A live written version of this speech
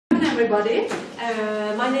everybody.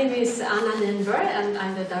 My name is Anna Ninver and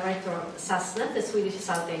I'm the director of Sasnet, the Swedish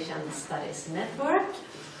South Asian Studies Network.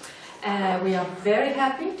 We are very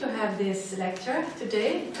happy to have this lecture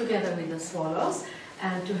today together with the Swallows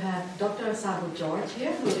and to have Dr. Sabu George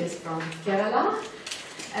here, who is from Kerala.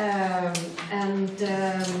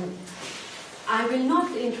 I will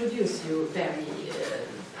not introduce you very,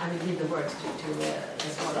 I will give the word to the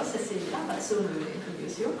Swallows, Cecilia, but soon we will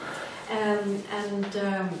introduce you.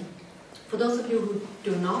 For those of you who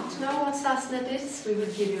do not know what Sasnet is, we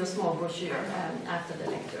will give you a small brochure after the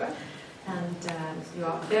lecture. And you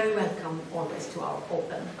are very welcome always to our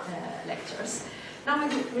open lectures. Now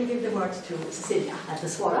we give the word to Cecilia at the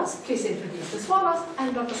Swallows. Please introduce the Swallows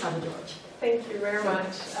and Dr. Sabu George. Thank you very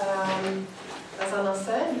much. As Anna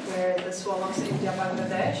said, we're the Swallows India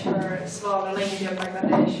Bangladesh, or Svavel India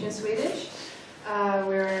Bangladesh in Swedish.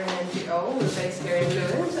 We're an NGO, we're based here in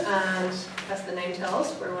Lund, and as the name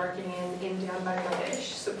tells, we're working in India and Bangladesh,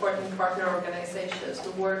 supporting partner organizations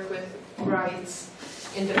who work with rights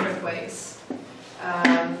in different ways,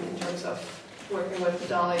 in terms of working with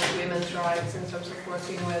Dalit women's rights, in terms of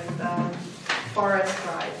working with forest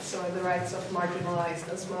rights, or the rights of marginalized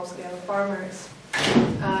and small-scale farmers.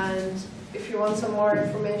 And if you want some more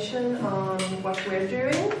information on what we're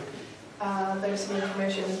doing, there's some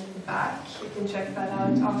information back. You can check that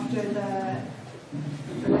out after the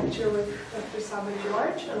lecture with Dr. Sabu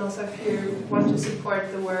George. And also if you want to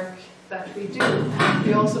support the work that we do,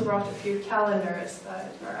 we also brought a few calendars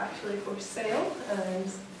that are actually for sale and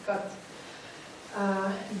got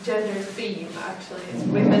gender theme actually. It's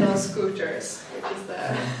women on scooters, which is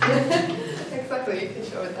the exactly, you can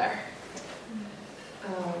show it there.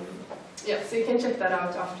 Yeah, so you can check that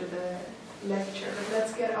out after the lecture. But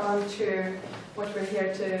let's get on to what we're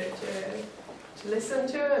here to listen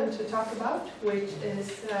to and to talk about, which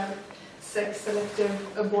is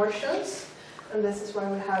sex-selective abortions. And this is why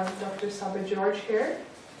we have Dr. Sabu George here,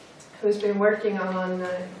 who's been working on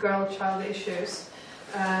girl-child issues,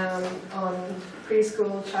 on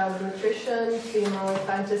preschool child nutrition, female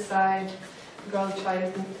infanticide,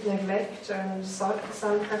 girl-child neglect and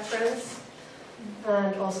son preference,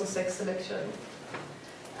 and also sex selection.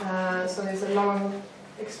 So there's a long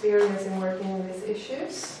experience in working with these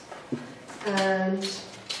issues. And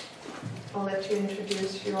I'll let you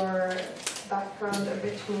introduce your background a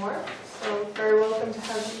bit more. So very welcome to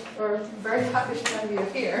have you, or very happy to have you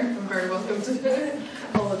here. And very welcome to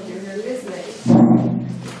all of you who are listening.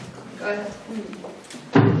 Go ahead.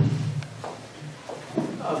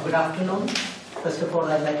 Good afternoon. First of all,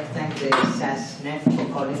 I'd like to thank the Sasnet for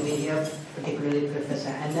calling me here, particularly Professor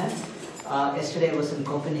Anna. Yesterday I was in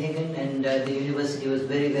Copenhagen, and the university was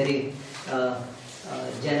very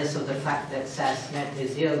jealous of the fact that Sasnet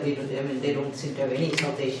is here. They don't seem to have any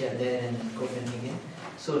South Asia there in Copenhagen.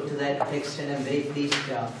 So to that extent, I'm very pleased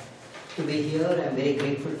to be here. I'm very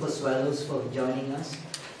grateful for Swallows for joining us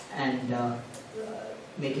and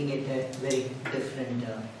making it a very different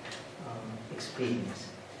experience.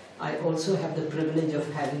 I also have the privilege of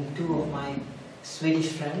having two of my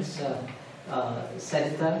Swedish friends,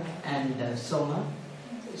 Sarita and Soma.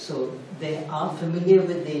 So they are familiar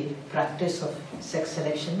with the practice of sex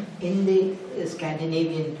selection in the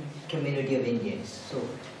Scandinavian community of Indians. So,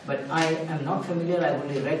 but I am not familiar. I've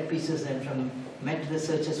only read pieces and met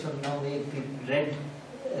researchers from Norway, read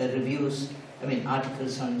reviews,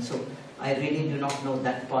 articles on. So I really do not know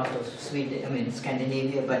that part of Sweden,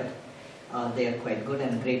 Scandinavia, but they are quite good.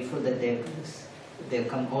 I'm grateful that they've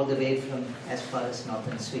come all the way from as far as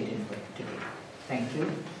northern Sweden for today. Thank you.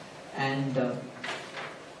 And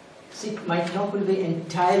see, my talk will be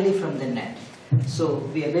entirely from the net. So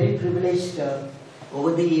we are very privileged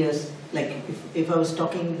over the years. Like if I was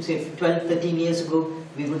talking, say, 12, 13 years ago,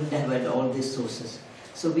 we wouldn't have had all these sources.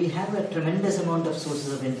 So we have a tremendous amount of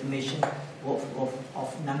sources of information,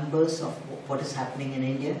 of numbers, of what is happening in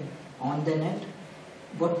India on the net.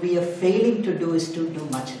 What we are failing to do is to do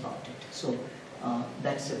much about it. So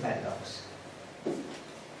that's a paradox.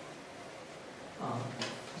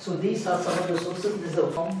 So these are some of the sources. This is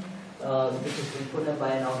a form which has been put up by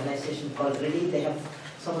an organization called READY. They have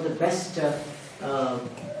some of the best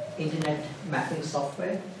internet mapping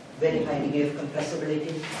software, very high degree of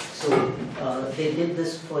compressibility. So they did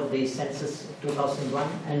this for the census 2001,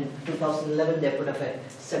 and 2011 they put up a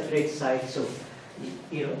separate site. So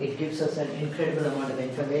it gives us an incredible amount of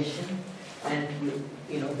information, and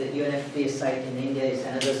the UNFPA site in India is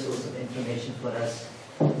another source of information for us.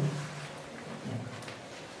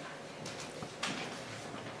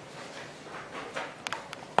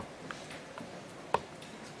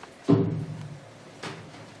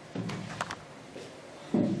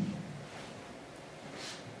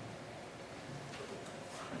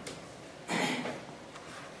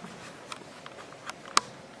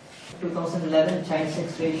 2011 child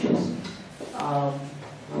sex ratios,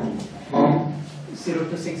 0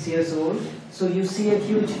 to 6 years old. So you see a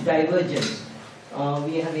huge divergence.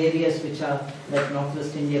 We have areas which are like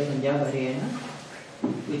Northwest India, Punjab, Haryana,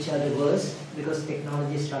 which are the worst because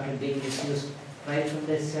technology started being misused right from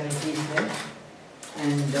the 70s there.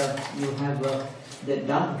 And you have the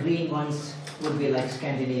dark green ones would be like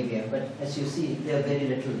Scandinavia, but as you see, there are very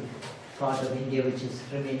little part of India which is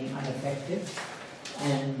remaining unaffected.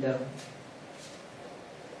 And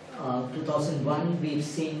 2001, we've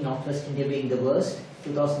seen Northwest India being the worst.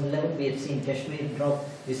 2011, we have seen Kashmir drop.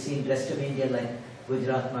 We've seen rest of India like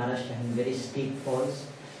Gujarat, Maharashtra having very steep falls.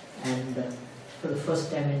 And for the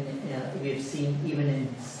first time, we've seen even in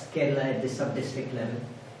Kerala at the sub-district level.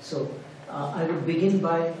 So I would begin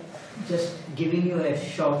by just giving you a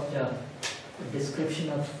short description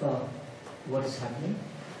of what is happening.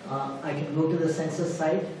 I can go to the census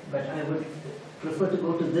site, but I would prefer to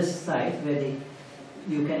go to this site where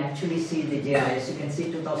you can actually see the GIS. You can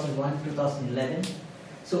see 2001, 2011.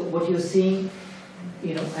 So what you're seeing,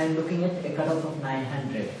 I'm looking at a cutoff of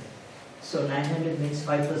 900. So 900 means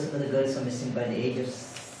 5% of the girls are missing by the age of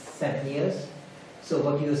 7 years. So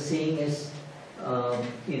what you're seeing is,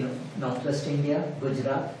 Northwest India,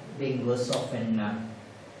 Gujarat being worse off in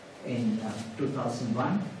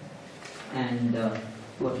 2001, and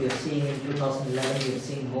what you're seeing in 2011, you're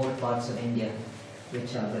seeing more parts of India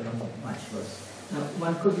which are becoming much worse. Now,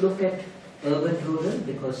 one could look at urban-rural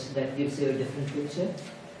because that gives you a different picture.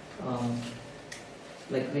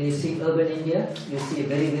 Like when you see urban India, you see a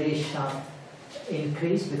very, very sharp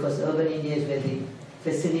increase because urban India is where the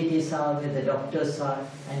facilities are, where the doctors are,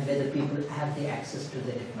 and where the people have the access to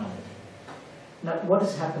the technology. Now, what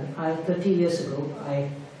has happened? 30 years ago, I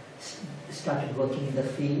started working in the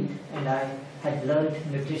field, and I had learned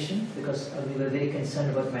nutrition because we were very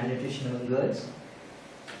concerned about malnutrition among girls.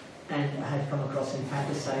 And I had come across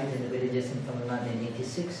infanticide in the villages in Tamil Nadu in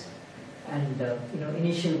 '86. And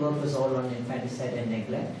initial work was all on infanticide and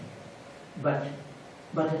neglect. But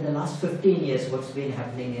in the last 15 years, what's been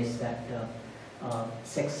happening is that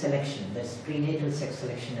sex selection, that's prenatal sex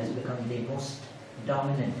selection, has become the most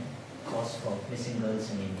dominant cause for missing girls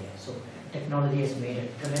in India. So technology has made a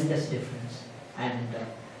tremendous difference, and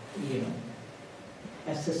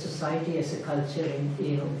as a society, as a culture,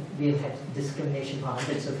 we have had discrimination for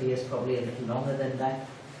hundreds of years, probably a little longer than that,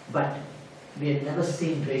 but we have never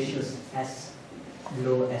seen ratios as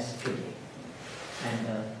low as today.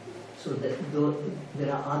 And so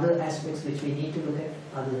there are other aspects which we need to look at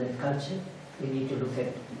other than culture. We need to look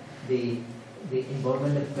at the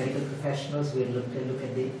involvement of medical professionals. We look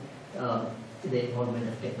at the involvement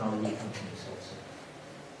of technology companies also.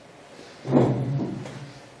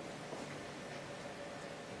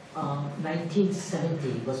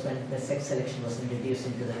 1970 was when the sex selection was introduced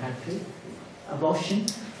into the country. Abortion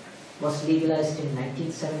was legalized in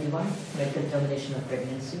 1971, medical termination of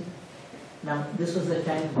pregnancy. Now, this was the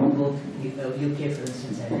time when both UK, for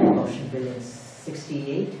instance, had an abortion bill in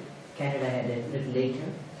 '68. Canada had it a little later.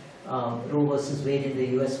 Roe versus Wade in the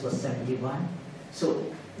US was '71. So,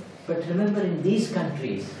 but remember, in these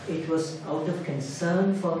countries, it was out of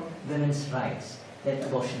concern for women's rights that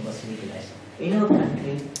abortion was legalized. In our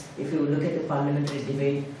country, if you look at the parliamentary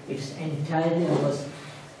debate, it's entirely because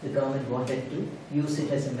the government wanted to use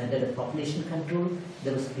it as a method of population control.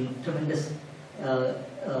 There was tremendous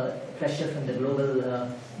pressure from the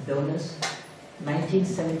global donors.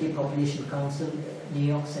 1970 Population Council, New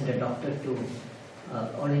York sent a doctor to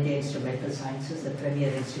All India Institute of Mental Sciences, the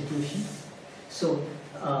premier institution. So,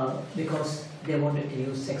 because they wanted to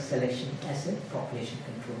use sex selection as a population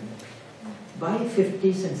control method. By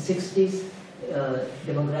 50s and 60s,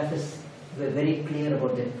 demographers were very clear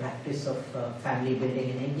about the practice of family building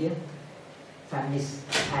in India. Families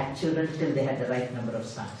had children till they had the right number of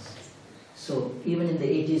sons. So even in the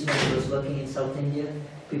 80s when I was working in South India,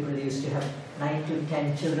 people used to have 9 to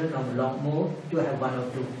 10 children or more to have 1 or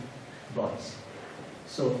 2 boys.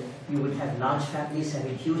 So you would have large families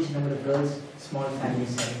having huge number of girls, small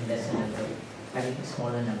families having a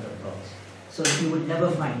smaller number of boys. So you would never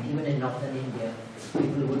find, even in northern India,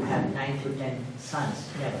 people would have 9 to 10 sons,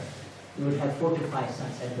 never. You would have 4 to 5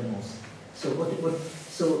 sons at the most. So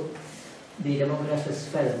the demographers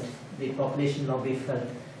felt, the population lobby felt,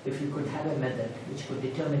 if you could have a method which could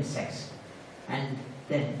determine sex and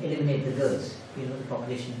then eliminate the girls, the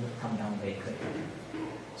population would come down very quickly.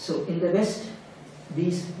 So in the West,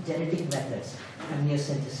 these genetic methods,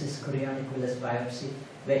 amniocentesis, chorionic villus biopsy,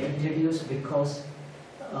 were introduced because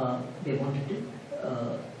they wanted to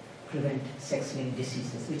prevent sex-linked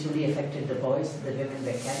diseases, which only affected the boys. The women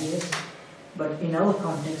were carriers. But in our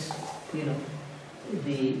context,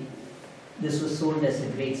 the this was sold as a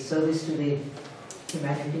great service to the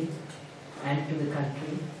humanity and to the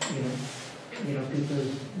country. People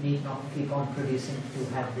need not keep on producing to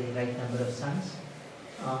have the right number of sons.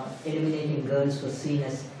 Eliminating girls was seen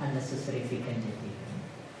as unnecessary fecundity.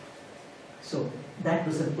 So that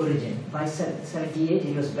was the origin. By 78,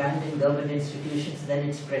 it was banned in government institutions. Then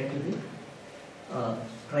it spread to the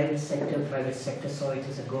private sector. Private sector saw it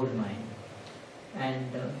as a gold mine.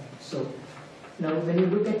 And so now, when you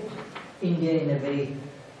look at India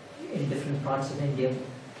in different parts of India,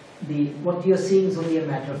 what you're seeing is only a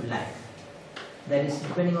matter of lag. That is,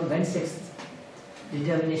 depending on when sex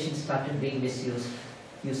determination started being misused,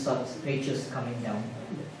 you saw ratios coming down.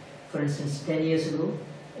 For instance, 10 years ago,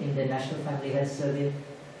 in the National Family Health Survey,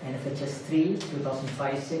 NFHS 3,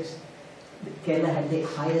 2005-6, Kerala had the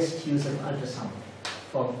highest use of ultrasound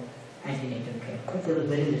for antenatal care, but there was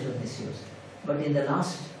very little misuse. But in the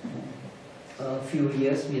last few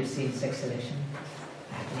years, we have seen sex selection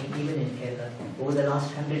happening even in Kerala. Over the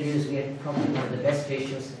last 100 years, we had probably one of the best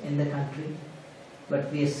ratios in the country. But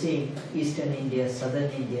we are seeing Eastern India, Southern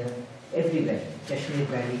India, everywhere, Kashmir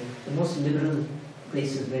Valley, the most liberal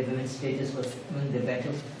places where women's status was among the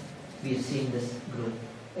better, we have seen this grow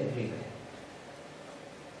everywhere.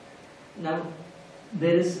 Now,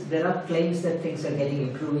 there are claims that things are getting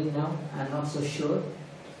improving now. I'm not so sure.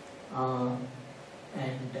 I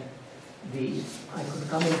could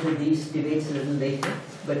come into these debates a little later,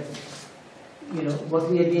 but what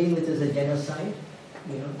we are dealing with is a genocide.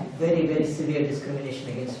 Very, very severe discrimination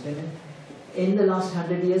against women. In the last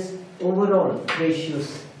 100 years, overall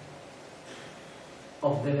ratios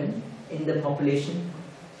of women in the population,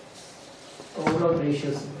 overall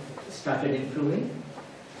ratios started improving.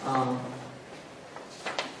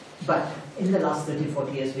 But in the last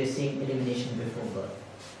 30-40 years, we are seeing elimination before birth.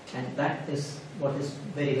 And that is what is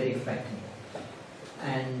very, very frightening.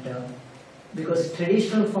 And because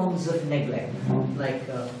traditional forms of neglect, like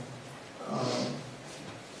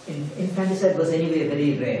infanticide was anyway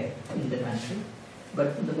very rare in the country,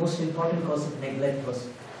 but the most important cause of neglect was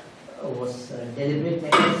deliberate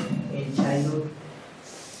neglect in childhood,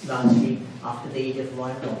 largely after the age of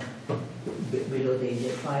 1 or below the age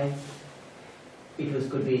of 5. It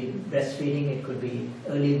could be breastfeeding, it could be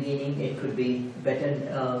early weaning, it could be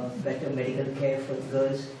better medical care for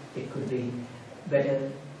girls, it could be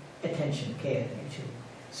better attention, care actually.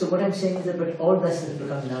 So what I'm saying is that, but all this has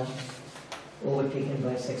become now overtaken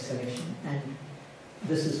by sex selection, and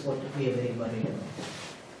this is what we are very worried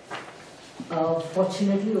about.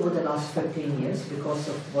 Fortunately, over the last 15 years, because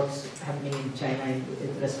of what's happening in China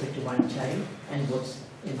with respect to one child and what's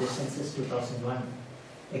in the census 2001,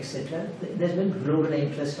 etc., there's been global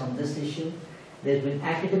interest on this issue. There's been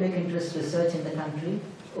academic interest, research in the country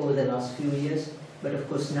over the last few years. But of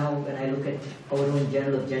course now, when I look at our own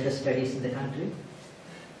Journal of Gender Studies in the country,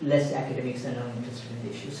 less academics are now interested in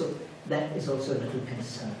the issue. So that is also a little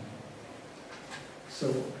concern.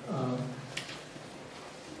 So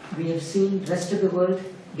we have seen rest of the world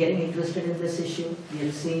getting interested in this issue. We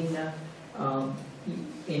have seen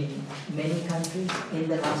in many countries in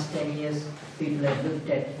the last 10 years, people have looked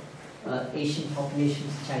at Asian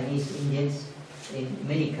populations, Chinese, Indians in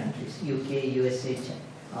many countries, UK, USA,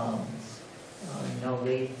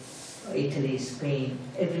 Norway, Italy, Spain,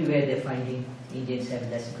 everywhere they're finding Indians have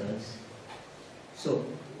less girls. So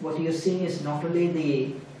what you're seeing is not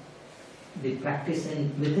only the practice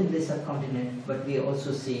within the subcontinent, but we are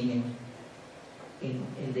also seeing it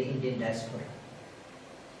in the Indian diaspora.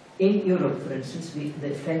 In Europe, for instance,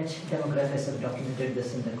 the French demographers have documented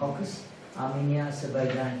this in the Caucasus, Armenia,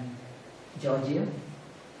 Azerbaijan, Georgia.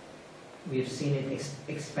 We have seen it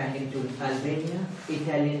expanding to Albania,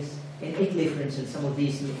 Italians. In Italy, for instance, some of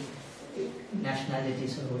these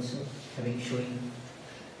nationalities are also showing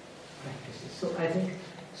practices. So I think,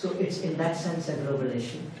 it's in that sense a global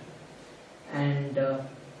issue. And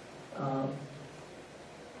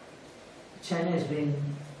China has been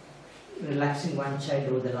relaxing one child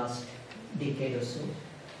over the last decade or so.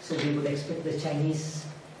 So we would expect the Chinese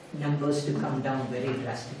numbers to come down very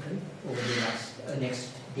drastically over the next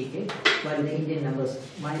decade, while the Indian numbers,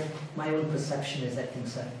 my own perception is that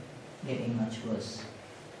things are getting much worse.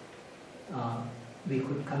 We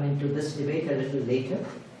could come into this debate a little later.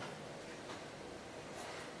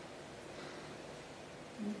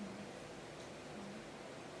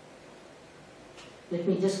 Let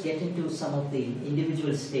me just get into some of the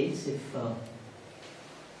individual states.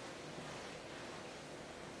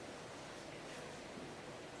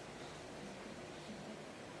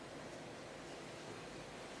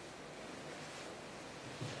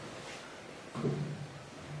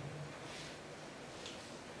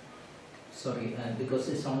 sorry, because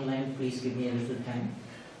it's online, please give me a little time.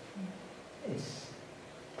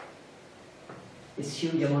 It's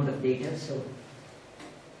huge amount of data, so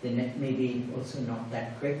the net may be also not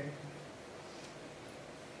that quick.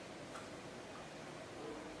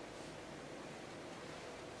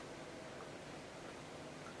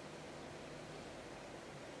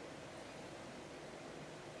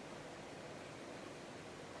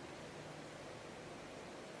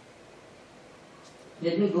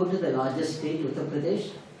 Let me go to the largest state, Uttar Pradesh.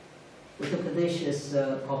 Uttar Pradesh is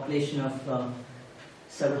a population of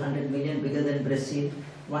several hundred million, bigger than Brazil.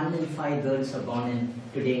 1 in 5 girls are born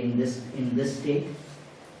today in this state.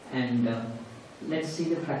 And let's see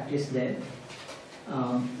the practice there.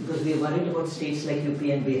 Because we are worried about states like UP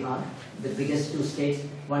and Bihar, the biggest 2 states.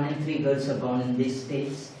 1 in 3 girls are born in these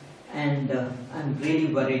states. And I'm really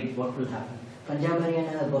worried what will happen. Punjab,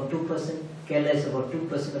 Haryana about 2%. Kerala is about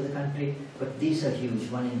 2% of the country, but these are huge,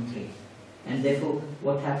 1 in 3. And therefore,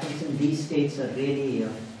 what happens in these states are really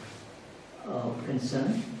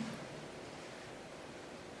concerned.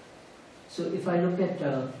 So if I look at,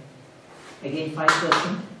 again,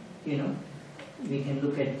 5%, we can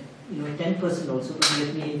look at, 10% also, but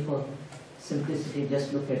let me, for simplicity,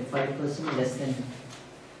 just look at 5%, less than.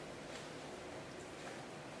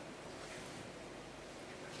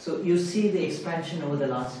 So you see the expansion over the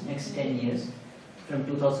next 10 years, from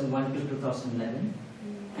 2001 to 2011.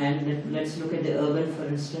 And let's look at the urban, for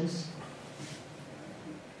instance.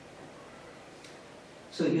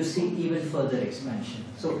 So you see even further expansion.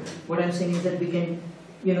 So what I'm saying is that we can,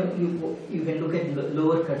 you can look at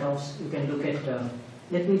lower cutoffs. You can look at,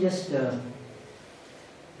 let me just,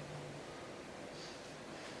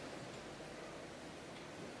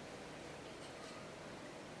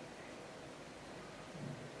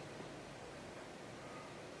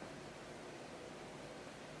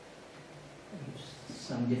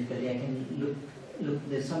 some difficulty. I can look.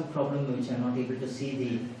 There's some problem which I'm not able to see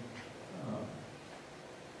the.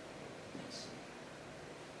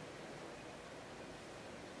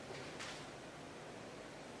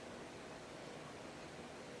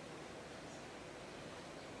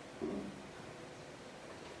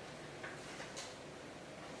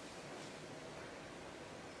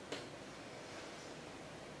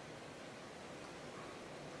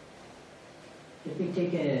 Let me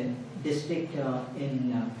take a district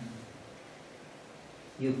in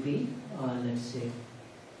UP, let's say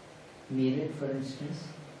Meerut, for instance.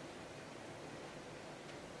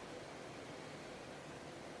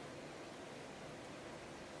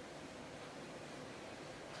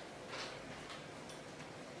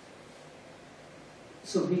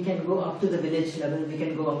 So we can go up to the village level, we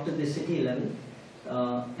can go up to the city level,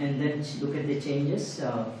 and then look at the changes.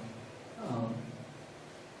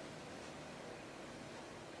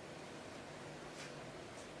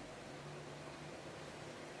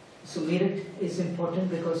 So Meerut is important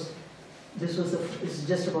because this is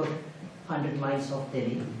just about 100 miles off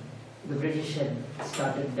Delhi. The British had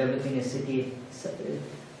started developing a city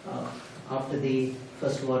after the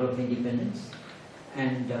First War of Independence.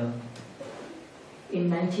 And in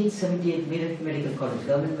 1978, Meerut Medical College,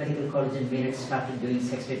 Government Medical College in Meerut started doing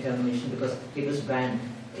sex determination because it was banned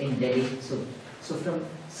in Delhi. So from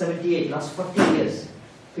 78, last 40 years,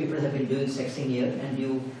 people have been doing sexing here, and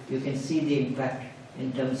you can see the impact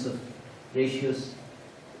in terms of ratios.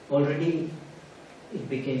 Already it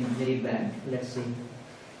became very bad. Let's see.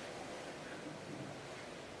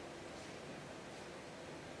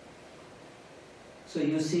 So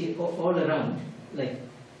you see all around, like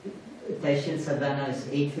Tehsil Sardana is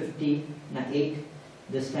 850, now 8,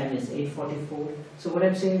 this time is 844. So what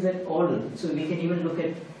I'm saying is that so we can even look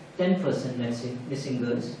at 10%, let's say, missing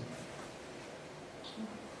girls.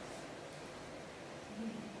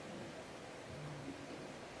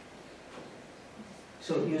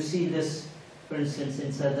 So you see this, for instance,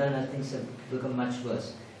 in Sardana, things have become much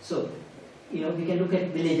worse. So, we can look at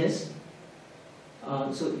villages.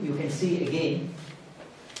 So you can see again.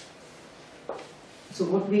 So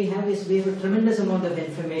what we have is we have a tremendous amount of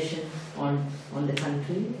information on the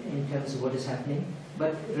country in terms of what is happening,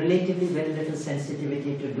 but relatively very little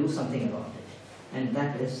sensitivity to do something about it. And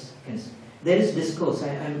that is, there is discourse.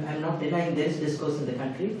 I'm not denying there is discourse in the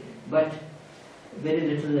country, but very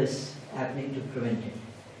little is happening to prevent it.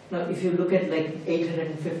 Now, if you look at like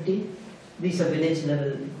 850, these are village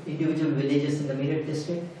level, individual villages in the Meerut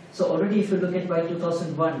district. So already if you look at by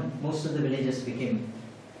 2001, most of the villages became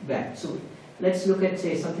bad. So let's look at,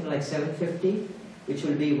 say, something like 750, which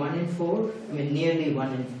will be 1 in 4, nearly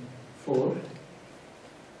 1 in 4.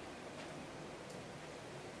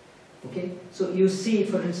 Okay, so you see,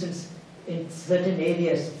 for instance, in certain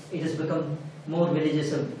areas, it has become, more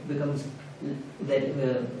villages have become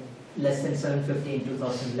less than 750 in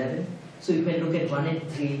 2011. So you can look at 1 in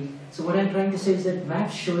 3. So what I'm trying to say is that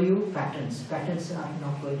maps show you patterns. Patterns are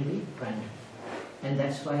not going to be random. And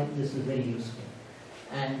that's why this is very useful.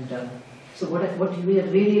 And so what we are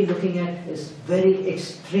really looking at is very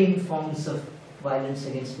extreme forms of violence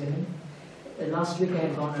against women. Last week I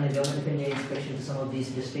had gone on a Government of India inspection to some of these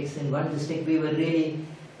districts. In one district we were really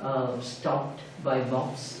stopped by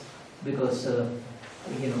mobs because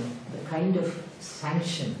you know, the kind of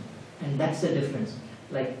sanction, and that's the difference.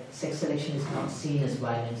 Like sex selection is not seen as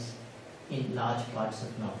violence in large parts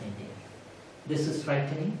of North India. This is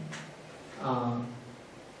frightening.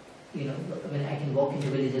 You know, when I can walk into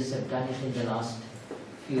villages, I've done it in the last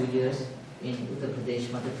few years in Uttar Pradesh,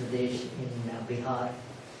 Madhya Pradesh, in Bihar.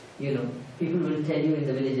 You know, people will tell you in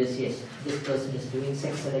the villages, yes, this person is doing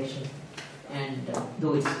sex selection, and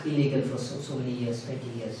though it's illegal for so many years, 20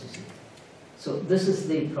 years, you see. So this is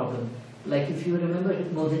the problem. Like if you remember,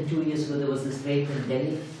 more than 2 years ago, there was this rape in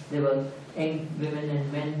Delhi. There were young women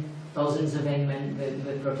and men, thousands of young men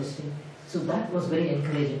were protesting. So that was very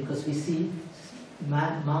encouraging because we see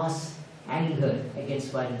mass anger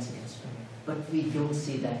against violence against women. But we don't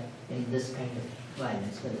see that in this kind of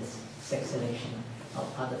violence, whether it's sex selection or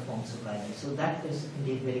other forms of violence. So that is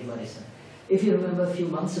indeed very worrisome. If you remember a few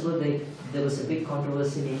months ago, there was a big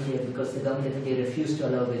controversy in India because the government of India refused to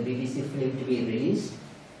allow the BBC film to be released.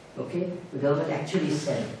 Okay, the government actually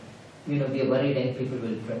said, you know, we are worried and people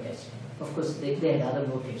will protest. Of course, they had other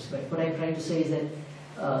motives. But what I'm trying to say is that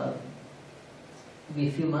a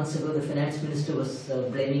few months ago, the finance minister was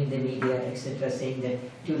blaming the media, etc., saying that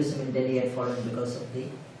tourism in Delhi had fallen because of the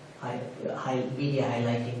media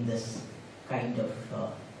highlighting this kind of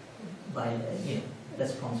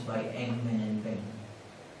response by young men and women.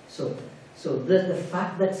 So the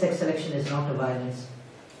fact that sex selection is not a violence,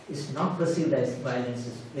 is not perceived as violence,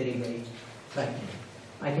 is very, very frightening.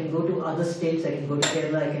 I can go to other states, I can go to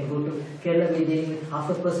Kerala, I can go to Kerala, we're dealing with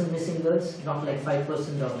 0.5% missing girls, not like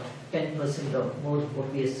 5% or 10% or more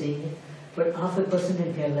what we are seeing. But 0.5%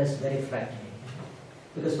 in Kerala is very frightening.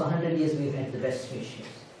 Because for 100 years we've had the best ratios.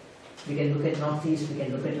 We can look at Northeast, we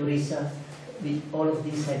can look at Orissa, all of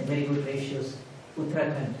these had very good ratios.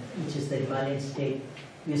 Uttarakhand, which is the Himalayan state,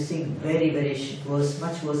 we are seeing very, very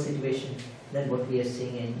much worse situation than what we are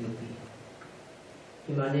seeing in UP.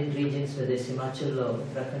 Himalayan regions, whether it's Himachal or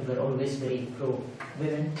Uttarakhand, were always very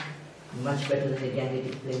pro-women, much better than the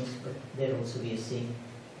Gangetic Plains, but there also we are seeing,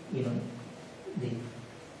 you know, the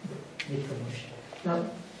promotion. Now,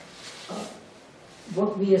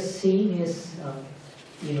 what we are seeing is,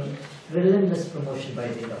 you know, relentless promotion by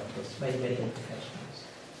the doctors, by the medical professionals.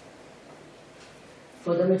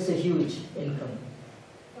 For them, it's a huge income,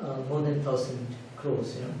 more than 1,000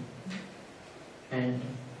 crores, you know. And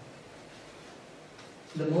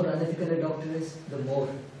the more unethical a doctor is, the more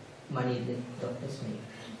money the doctors make.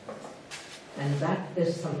 And that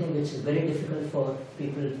is something which is very difficult for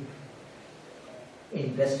people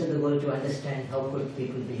in the rest of the world to understand. How could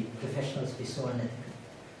people be, professionals be so unethical?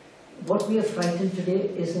 What we are frightened today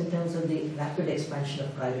is in terms of the rapid expansion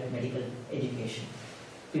of private medical education.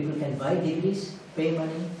 People can buy degrees, pay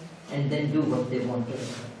money, and then do what they want to do.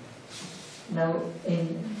 Now,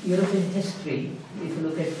 in European history, if you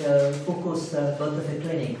look at Foucault's Birth of a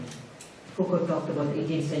Clinic, Foucault talked about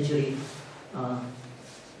 18th century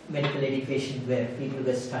medical education where people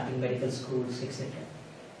were starting medical schools, etc.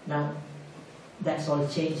 Now, that's all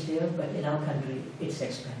changed here, but in our country, it's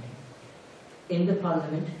expanding. In the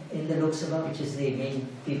parliament, in the Lok Sabha, which is the main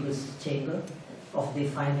people's chamber, of the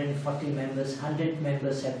 540 members, 100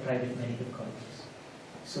 members have private medical colleges.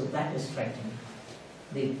 So that is frightening.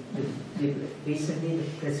 Recently, the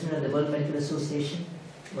president of the World Medical Association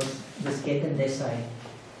was this Ketan Desai,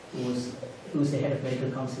 who's the head of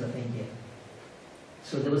Medical Council of India.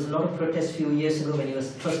 So there was a lot of protest a few years ago when he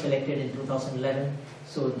was first elected in 2011.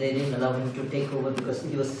 So they didn't allow him to take over because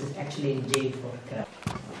he was actually in jail for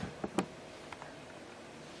corruption.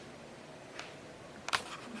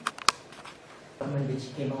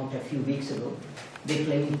 Which came out a few weeks ago, they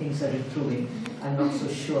claim things are improving. I'm not so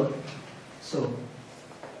sure. So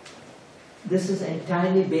this is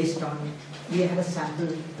entirely based on, we have a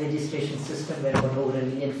sample registration system where about over 1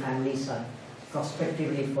 million families are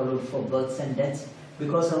prospectively followed for births and deaths.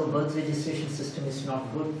 Because our birth registration system is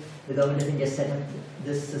not good, the government of India set up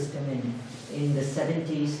this system in the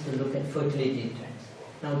 70s to look at fertility trends.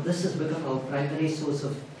 Now this has become our primary source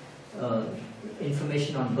of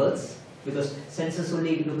information on births, because census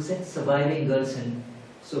only looks at surviving girls, and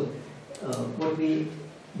so what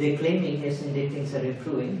they're claiming is indeed things are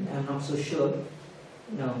improving. I'm not so sure.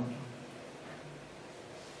 No.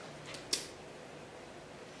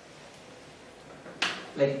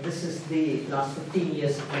 like this is the last 15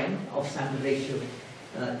 years trend of sample ratio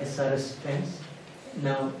SRS trends.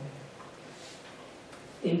 Now,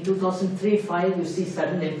 in 2003-5, you see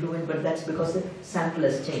sudden improvement, but that's because the sample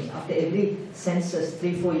has changed. After every census,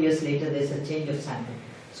 3-4 years later, there's a change of sample.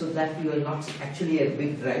 So that you are not actually a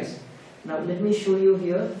big rise. Now, let me show you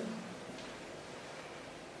here.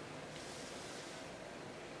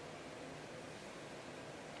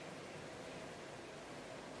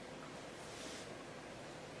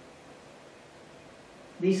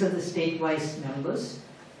 These are the state-wise numbers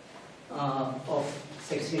of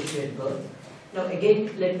sex ratio at birth. Now again,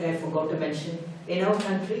 I forgot to mention, in our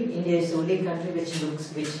country, India is the only country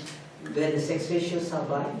where the sex ratios are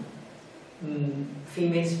by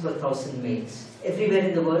females per 1,000 males. Everywhere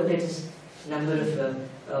in the world, it is number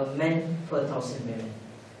of men per 1,000 women.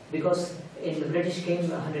 Because in the British came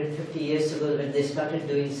 150 years ago, when they started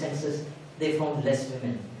doing census, they found less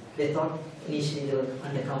women. They thought initially they were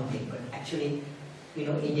undercounting, but actually, you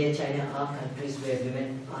know, India, China are countries where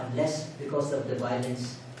women are less because of the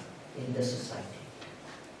violence in the society.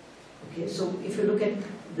 Okay, so if you look at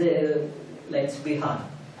the, like Bihar,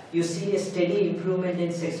 you see a steady improvement in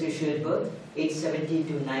sex ratio at birth, 870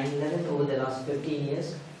 to 911 over the last 15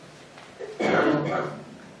 years.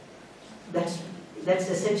 That's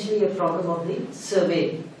essentially a problem of the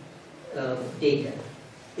survey data.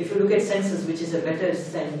 If you look at census, which is a better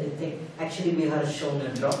thing, actually Bihar has shown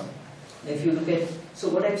a drop. If you look at, so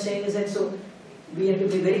what I'm saying is that, so we have to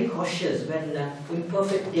be very cautious when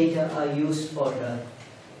imperfect data are used for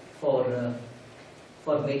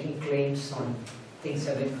making claims on things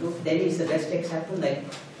have improved. Delhi is the best example. Like,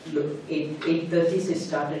 look, 830s it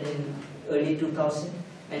started in early 2000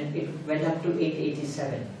 and it went up to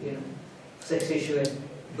 887. You know, sex ratio at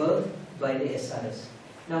birth by the SRS.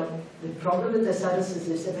 Now, the problem with SRS is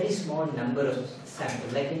it's a very small number of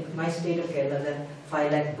samples. Like in my state of Kerala, there are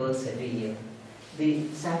 5 lakh births every year. The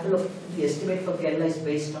estimate for Kerala is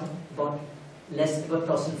based on about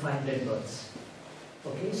 1,500 births.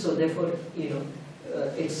 Okay, so therefore, you know,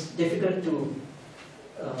 it's difficult to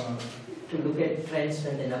look at trends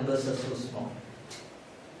when the numbers are so small.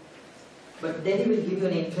 But Delhi will give you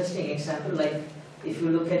an interesting example. Like if you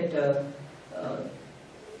look at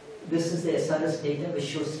this is the SRS data, which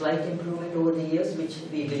shows slight improvement over the years, which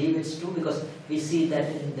we believe it's true because we see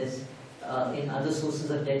that in this in other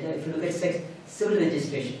sources of data. If you look at civil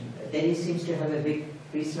registration, Delhi seems to have a big,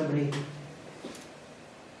 reasonably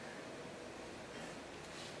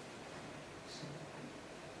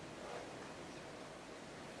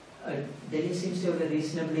Delhi seems to have a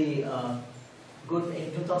reasonably good.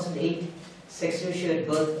 In 2008, sex ratio at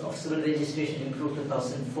birth of civil registration improved to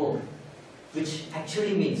 2004, which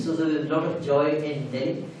actually means, so there was a lot of joy in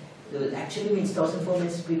Delhi. It actually means 2004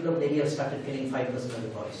 means people of Delhi have started killing 5% of the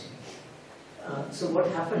boys. So what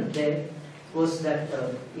happened there was that,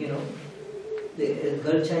 you know, the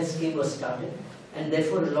girl child scheme was started, and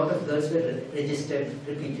therefore a lot of girls were registered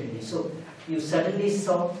repeatedly. So you suddenly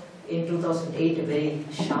saw in 2008 a very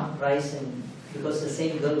sharp rise because the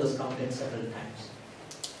same girl was counted several times.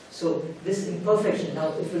 So this imperfection,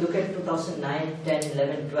 now if you look at 2009, 10,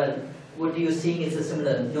 11, 12, what you're seeing is a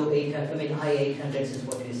similar low 800, I mean high 800s is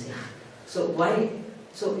what you're seeing. So why?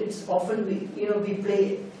 So it's often we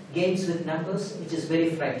play games with numbers, which is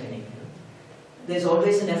very frightening. There's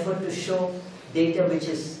always an effort to show data which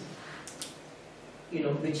is,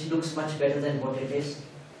 which looks much better than what it is.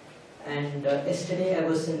 And yesterday I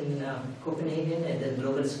was in Copenhagen at the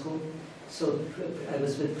global school. So I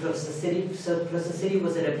was with Professor Siri. So Professor Siri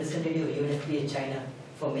was a representative of UNFPA China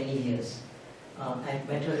for many years. I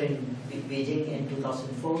met her in Beijing in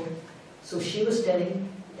 2004. So she was telling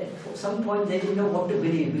at some point they didn't know what to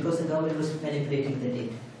believe because the government was manipulating the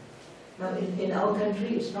data. Now in our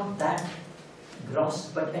country it's not that gross,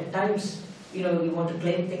 but at times, we want to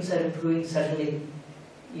claim things are improving suddenly,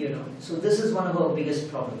 So this is one of our biggest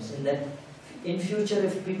problems, in that in future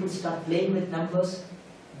if people start playing with numbers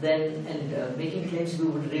then and making claims, we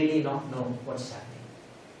would really not know what's happening.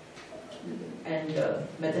 And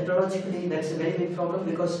methodologically that's a very big problem,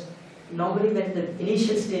 because normally when the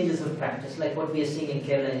initial stages of practice, like what we are seeing in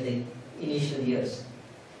Kerala in the initial years,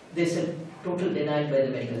 there's a total denial by the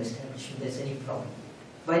medical establishment there's any problem.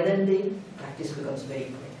 By then the practice becomes very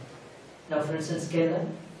quick. Now for instance Kerala,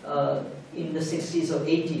 in the 60s or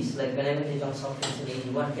 80s, like when I went to Johns Hopkins in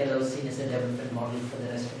 81, Kerala was seen as a development model for the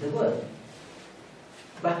rest of the world.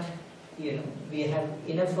 But, we have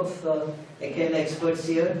enough of Kerala experts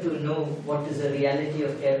here to know what is the reality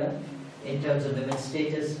of Kerala in terms of women's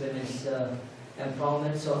status, women's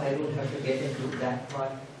empowerment, so I don't have to get into that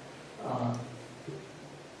part.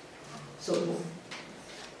 So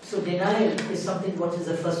So denial is something, what is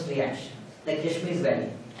the first reaction? Like Kashmir Valley.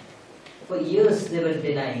 For years they were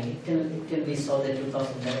denying it till we saw the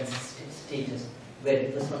 2011 status, where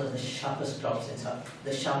it was one of the sharpest drops in South.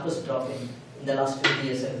 The sharpest drop in the last 20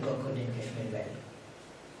 years have occurred in Kashmir Valley.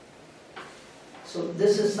 So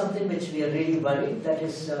this is something which we are really worried, that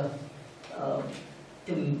is to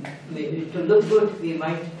look good, we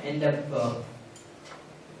might end up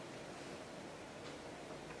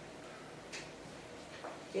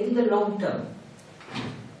in the long term.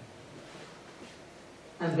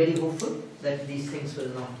 I'm very hopeful that these things will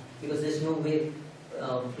not, because there's no way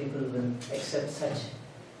people will accept such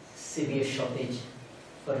severe shortage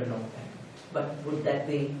for a long time. But would that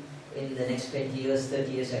be in the next 20 years,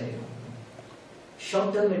 30 years, I don't know.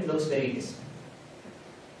 Short term, it looks very distant.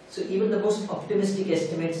 So even the most optimistic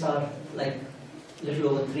estimates are like little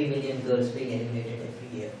over 3 million girls being eliminated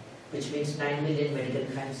every year, which means 9 million medical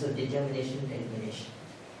crimes of determination and elimination.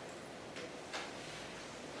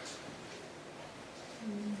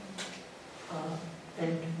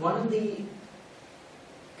 And one of the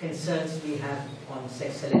concerns we have on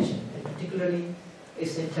sex selection, and particularly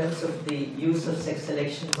is in terms of the use of sex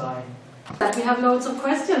selection by... We have loads of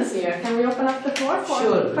questions here. Can we open up the floor for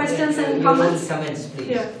Sure. questions and comments? Comments, please.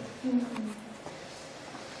 Yeah.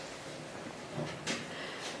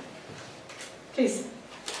 Please.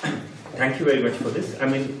 Thank you very much for this. I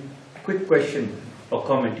mean, quick question or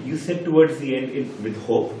comment. You said towards the end with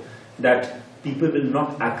hope that people will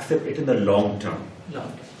not accept it in the long term. Long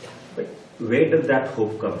term. But where does that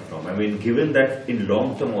hope come from? I mean, given that in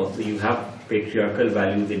long term also you have patriarchal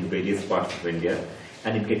values in various parts of India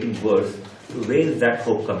and it's getting worse, where is that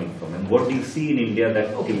hope coming from? And what do you see in India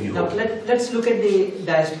that gives you hope? Now let's look at the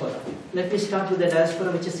diaspora. Let me start with the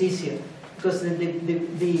diaspora, which is easier, because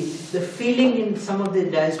the feeling in some of the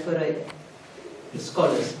diaspora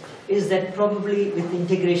scholars is that probably with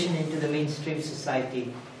integration into the mainstream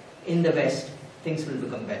society in the West, things will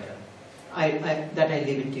become better. That I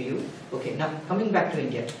leave it to you. Okay, now coming back to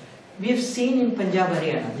India, we have seen in Punjab,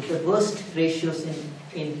 Haryana, with the worst ratios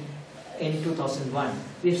in 2001,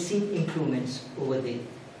 we've seen improvements over the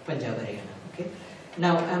Punjab, Haryana. Okay,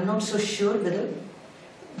 now I'm not so sure whether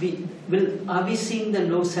are we seeing the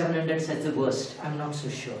low 700s as the worst? I'm not so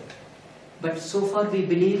sure. But so far we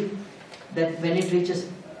believe that when it reaches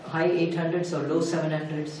high 800s or low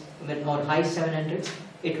 700s, or high 700s,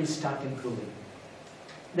 it will start improving.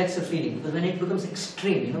 That's the feeling, because when it becomes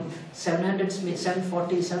extreme, you know, 700s means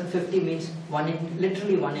 740, 750 means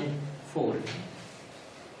literally 1 in 4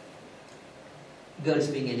 girls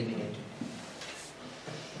being eliminated.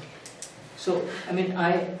 So, I mean,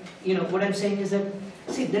 what I'm saying is that,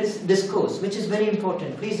 see, there's discourse, which is very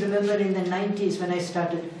important. Please remember in the 90s when I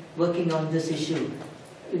started working on this issue,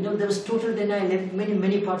 you know, there was total denial in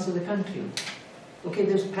many parts of the country. Okay,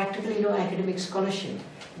 there's practically no academic scholarship.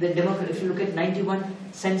 If you look at 91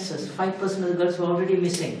 census, 5% of the girls were already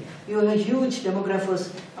missing. You have huge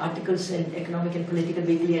demographers, articles in Economic and Political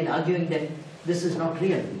Weekly and arguing that this is not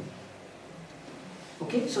real.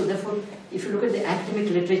 Okay, so therefore, if you look at the academic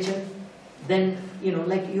literature, then, you know,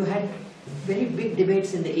 like you had very big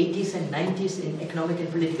debates in the 80s and 90s in Economic and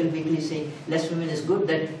Political Weekly saying less women is good,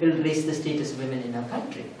 that will raise the status of women in our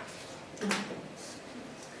country.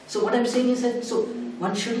 So what I'm saying is that, so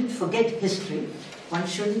one shouldn't forget history, one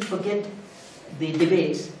shouldn't forget the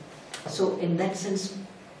debates. So in that sense,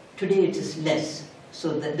 today it is less.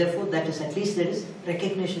 So that, therefore, that is, at least there is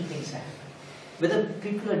recognition things happen. Whether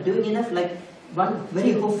people are doing enough, like one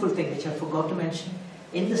very hopeful thing which I forgot to mention,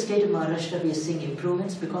 in the state of Maharashtra we are seeing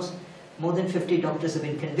improvements because more than 50 doctors have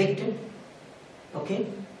been convicted. Okay,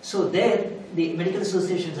 so there the medical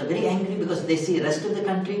associations are very angry because they see the rest of the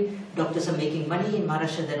country, doctors are making money. In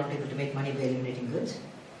Maharashtra they're not able to make money by eliminating girls.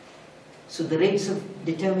 So the rates of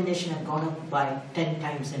determination have gone up by 10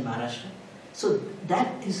 times in Maharashtra. So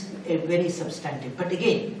that is a very substantive. But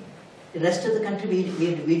again, the rest of the country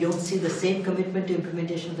we don't see the same commitment to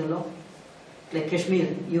implementation of the law. Like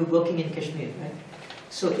Kashmir, you're working in Kashmir, right?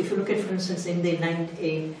 So if you look at, for instance, in the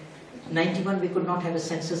 91 we could not have a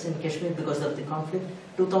census in Kashmir because of the conflict.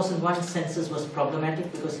 2001 census was problematic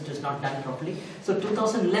because it was not done properly. So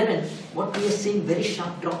 2011, what we are seeing very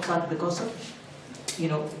sharp drops are because of, you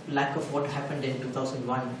know, lack of what happened in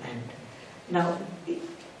 2001. And now,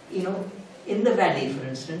 you know, in the valley, for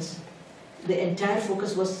instance, the entire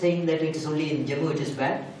focus was saying that it is only in Jammu it is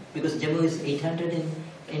bad, because Jammu is 800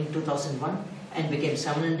 in 2001 and became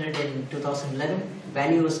 700 in 2011.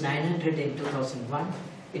 Valley was 900 in 2001.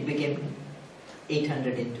 It became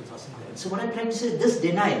 800 in 2011. So what I'm trying to say is this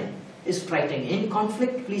denial is frightening. In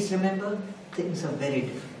conflict, please remember, things are very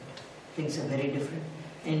different. Things are very different.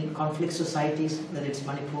 in conflict societies, whether it's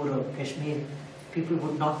Manipur or Kashmir, people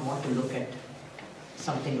would not want to look at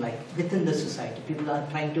something like within the society. People are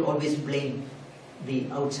trying to always blame the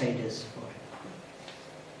outsiders for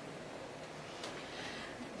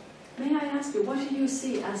it. May I ask you, what do you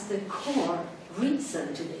see as the core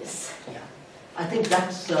reason to this? Yeah, I think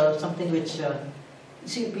that's something which,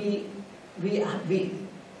 see,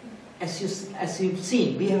 as you've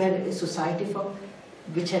seen, we have had a society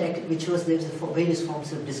which was there for various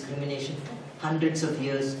forms of discrimination for hundreds of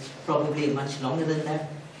years, probably much longer than that.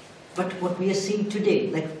 But what we are seeing today,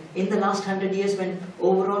 like in the last 100 years, when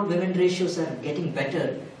overall women ratios are getting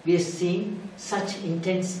better, we are seeing such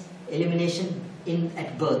intense elimination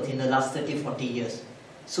at birth in the last 30-40 years.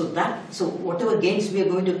 So whatever gains we are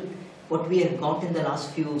going to, what we have got in the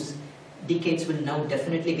last few decades will now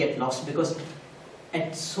definitely get lost, because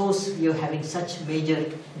at source you're having such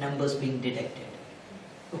major numbers being detected.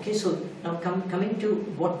 Okay, so now coming to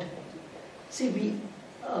what, see, we,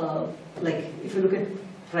 like if you look at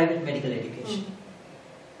private medical education,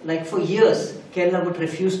 like for years Kerala would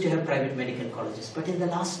refuse to have private medical colleges, but in the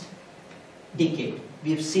last decade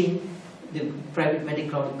we've seen the private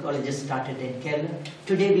medical colleges started in Kerala.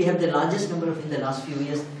 Today we have the largest number of, in the last few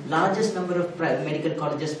years, largest number of private medical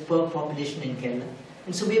colleges per population in Kerala.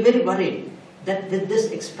 And so we're very worried that with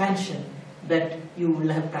this expansion that you will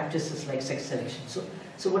have practices like sex selection.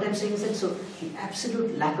 So what I'm saying is that, so the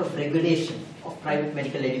absolute lack of regulation of private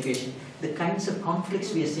medical education, the kinds of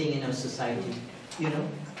conflicts we are seeing in our society, you know,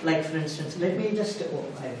 like for instance, let me just,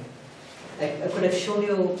 I could have shown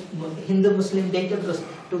you Hindu-Muslim data, because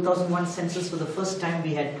 2001 census, for the first time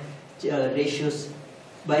we had ratios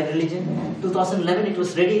by religion. 2011 it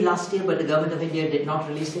was ready last year, but the government of India did not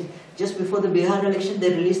release it. Just before the Bihar election,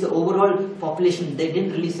 they released the overall population, they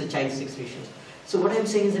didn't release the child sex ratios. So what I'm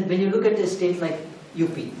saying is that when you look at a state like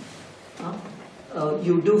UP,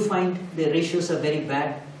 you do find the ratios are very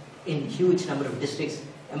bad in huge number of districts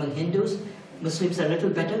among Hindus. Muslims are a little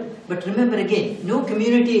better, but remember again, no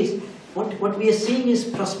community is, what we are seeing is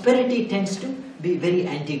prosperity tends to be very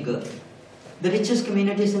anti-girl. The richest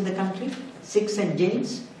communities in the country, Sikhs and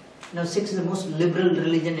Jains. Now Sikhs is the most liberal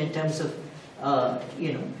religion in terms of,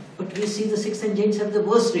 you know, but we see the Sikhs and Jains have the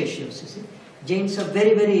worst ratios, you see. Jains are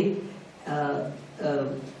very,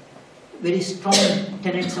 very strong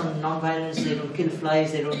tenets on non-violence. They don't kill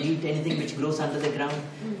flies, they don't eat anything which grows under the ground,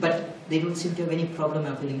 but they don't seem to have any problem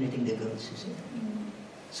of eliminating the girls, you see.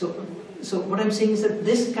 So what I'm saying is that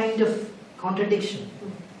this kind of contradiction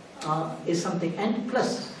is something, and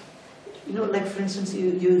plus, you know, like for instance,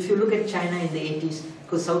 if you look at China in the 80s,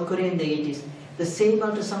 because South Korea in the 80s, the same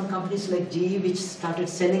ultrasound companies like GE, which started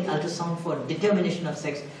selling ultrasound for determination of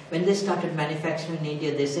sex, when they started manufacturing in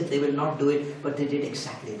India, they said they will not do it, but they did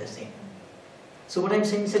exactly the same. So what I'm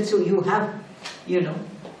saying is that, so you have, you know,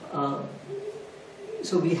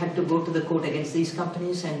 so we had to go to the court against these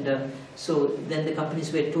companies, and so then the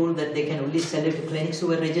companies were told that they can only sell it to clinics who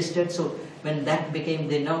were registered. So when that became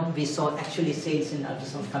the norm, we saw actually sales in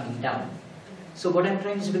ultrasound coming down. So what I'm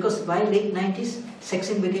trying to say, because by late 90s,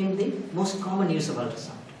 sexing became the most common use of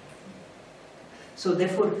ultrasound. So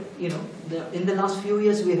therefore, you know, in the last few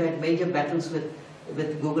years, we've had major battles with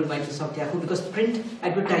Google, Microsoft, Yahoo, because print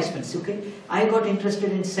advertisements, okay? I got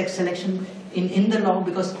interested in sex selection in the law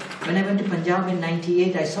because when I went to Punjab in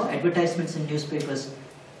 '98, I saw advertisements in newspapers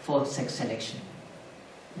for sex selection.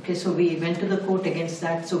 Okay, so we went to the court against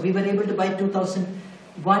that. So we were able to, by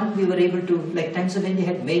 2001, we were able to, like Times of India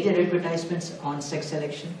had major advertisements on sex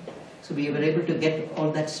selection. So we were able to get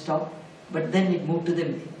all that stopped. But then it moved to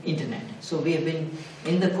the internet. So we have been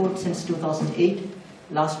in the court since 2008.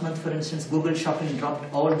 Last month, for instance, Google Shopping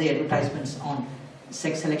dropped all the advertisements on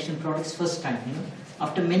sex selection products first time, you know,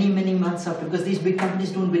 after many, many months after, because these big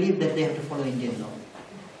companies don't believe that they have to follow Indian law.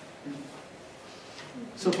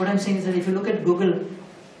 So what I'm saying is that if you look at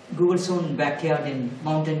Google's own backyard in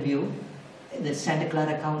Mountain View, the Santa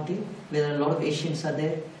Clara County, where a lot of Asians are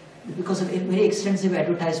there, because of very extensive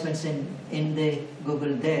advertisements in the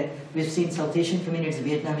Google there, we've seen South Asian communities,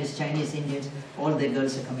 Vietnamese, Chinese, Indians, all their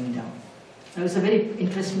girls are coming down. Now it's a very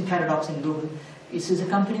interesting paradox in Google. It is a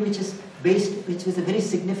company which is based, which is a very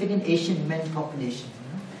significant Asian men population.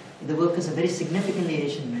 You know? The workers are very significantly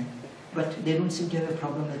Asian men, but they don't seem to have a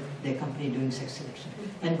problem with their company doing sex selection.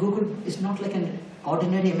 And Google is not like an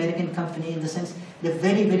ordinary American company in the sense they're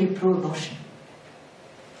very, very pro-abortion.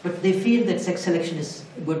 But they feel that sex selection is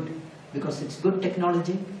good because it's good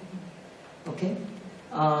technology, okay?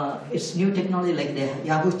 It's new technology, like the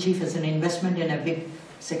Yahoo chief has an investment in a big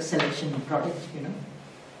sex selection product, you know,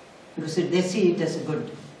 because they see it as a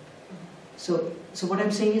good. So what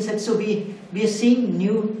I'm saying is that we are seeing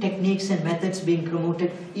new techniques and methods being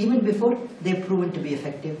promoted even before they're proven to be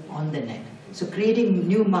effective on the net. So creating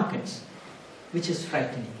new markets, which is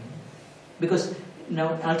frightening. Because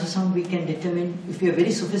now ultrasound we can determine, if you have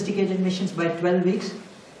very sophisticated machines, by 12 weeks.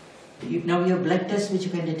 Now you have blood tests which you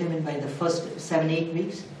can determine by the first 7-8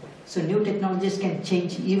 weeks. So new technologies can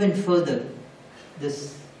change even further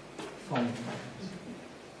this form of practice.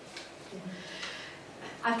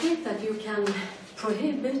 I think that you can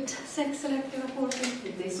prohibit sex-selective abortion.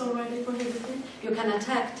 It is already prohibited. You can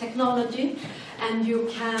attack technology, and you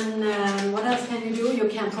can, what else can you do? You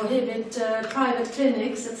can prohibit private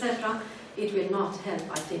clinics, etc. It will not help,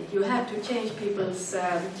 I think. You have to change people's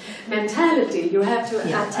mentality. You have to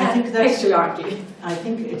attack patriarchy. I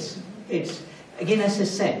think it's again, as I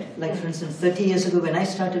said, like for instance, 30 years ago when I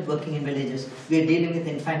started working in villages, we are dealing with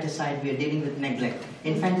infanticide, we are dealing with neglect.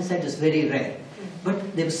 Infanticide is very rare,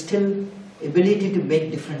 but there was still ability to make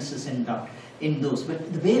differences in those.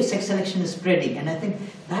 But the way of sex selection is spreading, and I think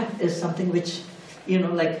that is something which, you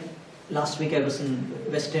know, like last week I was in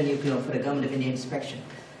Western UP for a Government of India inspection.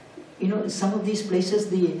 You know, some of these places,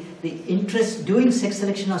 the interest doing sex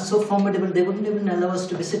selection are so formidable, they wouldn't even allow us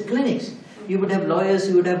to visit clinics. You would have lawyers,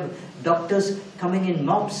 you would have doctors coming in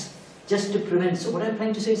mobs just to prevent. So what I'm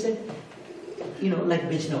trying to say is that, you know, like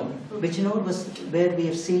Bijnor. Bijnor was where we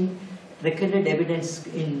have seen recorded evidence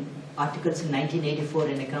in articles in 1984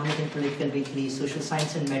 in Economic and Political Weekly, Social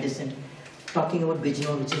Science and Medicine, talking about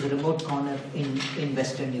Bijnor, which is a remote corner in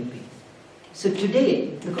Western UP. So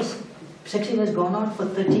today, because sexing has gone on for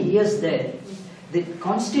 30 years there, the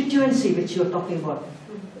constituency which you're talking about,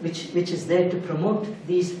 which is there to promote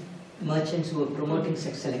these merchants who are promoting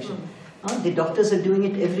sex selection. The doctors are doing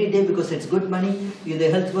it every day because it's good money. The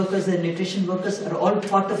health workers, the nutrition workers are all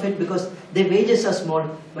part of it because their wages are small,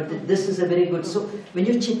 but this is a very good. So when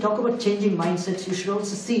you talk about changing mindsets, you should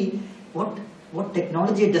also see what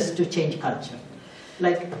technology does to change culture.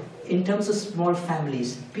 Like in terms of small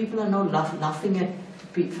families, people are now laughing at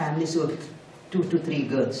families who have 2 to 3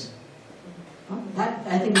 girls. That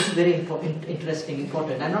I think is very interesting,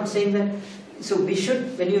 important. I'm not saying that. So we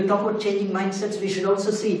should, when you talk about changing mindsets, we should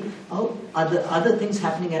also see how other things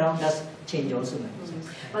happening around us change also mindsets.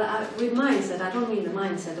 Well, with mindset, I don't mean the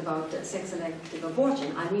mindset about sex-selective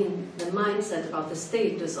abortion. I mean the mindset about the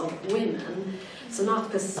status of women. So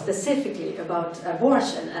not specifically about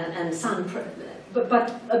abortion and son,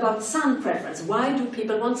 but about son preference. Why do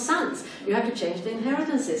people want sons? You have to change the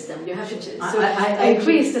inheritance system. You have to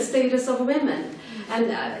increase the status of women. And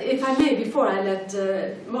if I may, before I let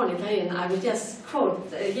Monica in, I will just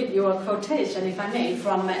give you a quotation, if I may,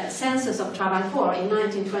 from Census of Travancore in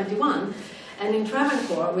 1921. And in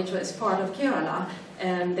Travancore, which was part of Kerala,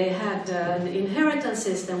 they had an inheritance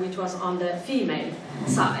system which was on the female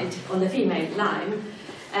side, on the female line.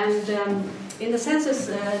 And in the census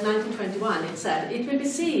 1921, it said, "It will be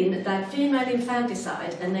seen that female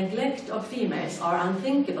infanticide and neglect of females are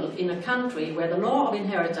unthinkable in a country where the law of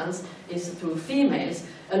inheritance is through females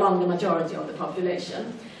along the majority of the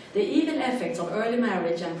population. The evil effects of early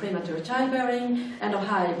marriage and premature childbearing and of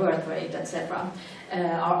high birth rate, etc.,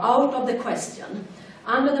 are out of the question.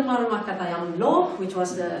 Under the Marumakatayam law, which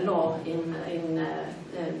was the law in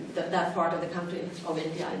that part of the country of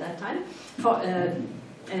India at that time,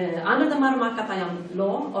 under the Marumakatayam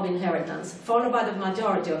law of inheritance, followed by the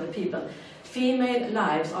majority of the people, female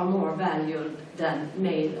lives are more valued than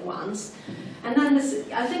male ones." And then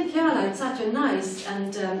I think Kerala is such a nice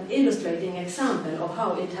and illustrating example of how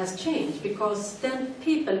it has changed, because then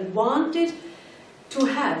people wanted to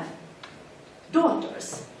have daughters.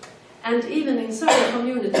 And even in certain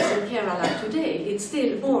communities in Kerala today, it's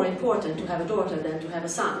still more important to have a daughter than to have a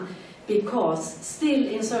son, because still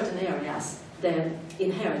in certain areas the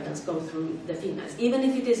inheritance goes through the females. Even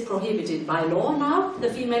if it is prohibited by law now, the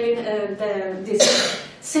female this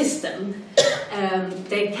system,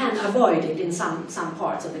 they can avoid it in some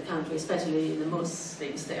parts of the country, especially the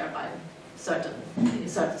Muslims there, by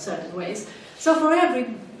certain ways. So for every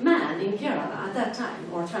man in Kerala at that time,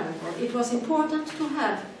 or Travancore, it was important to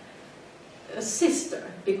have a sister,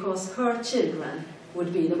 because her children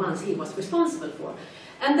would be the ones he was responsible for.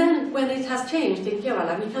 And then when it has changed in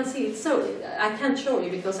Kerala, we can see it. So I can't show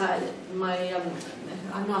you because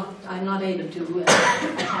I'm not able to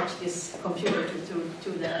attach this computer to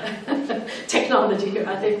the technology here,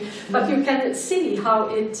 I think. But you can see how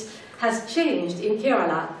it has changed in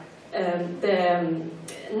Kerala. The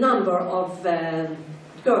number of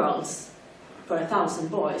girls per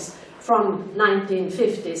 1,000 boys from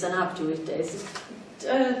 1950s and up to it is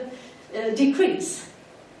decrease.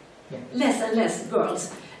 Yeah. Less and less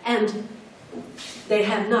girls. And they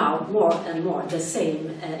have now more and more the same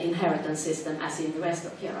inheritance system as in the rest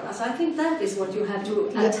of Kerala. So I think that is what you have to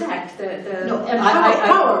attack, the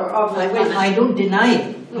power of the women. I don't deny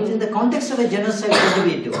it. But in the context of a genocide, what do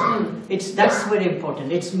we do? That's very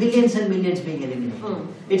important. It's millions and millions being eliminated.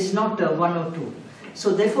 It's not one or two.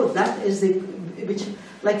 So therefore, that is which,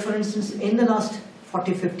 like for instance, in the last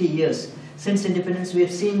 40, 50 years, since independence, we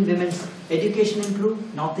have seen women's education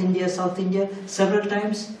improve, North India, South India, several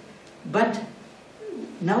times. But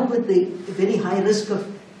now with the very high risk of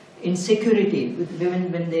insecurity, with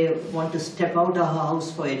women when they want to step out of a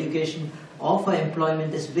house for education or for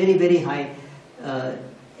employment, there's very, very high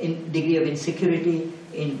degree of insecurity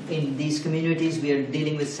in these communities. We are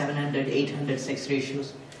dealing with 700, 800 sex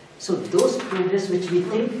ratios. So those progress which we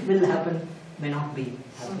think will happen may not be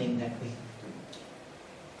happening that way.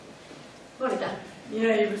 Monica?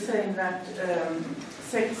 Yeah, you were saying that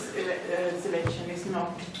sex selection is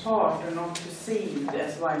not part or not perceived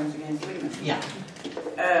as violence against women. Yeah.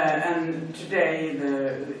 And today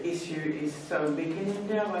the issue is so big in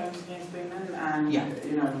India, violence against women, and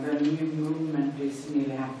you know, the new movement is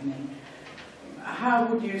nearly happening. How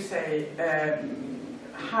would you say,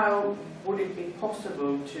 how would it be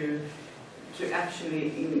possible to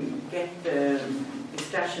actually get the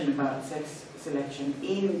discussion about sex selection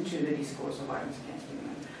into the discourse of violence against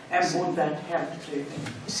women? And would that help to?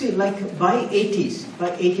 See, like by 80s,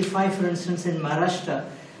 by 85 for instance in Maharashtra,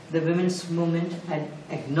 the women's movement had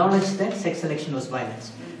acknowledged that sex selection was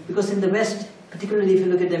violence. Because in the West, particularly if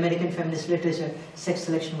you look at the American feminist literature, sex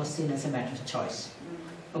selection was seen as a matter of choice.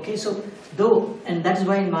 Okay, so and that's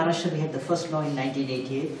why in Maharashtra we had the first law in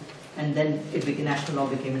 1988, and then national law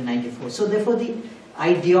became in 94. So therefore the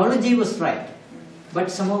ideology was right, but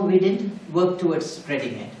somehow we didn't work towards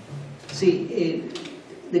spreading it. See,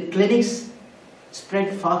 the clinics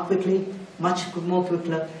spread far quickly, much more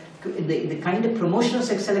quickly. The kind of promotion of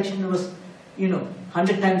sex selection was,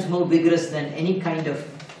 100 times more vigorous than any kind of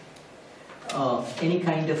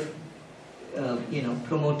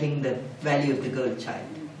promoting the value of the girl child.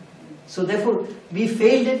 So therefore, we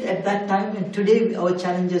failed it at that time, and today our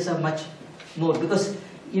challenges are much more, because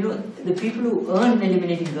the people who earn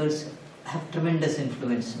eliminating girls have tremendous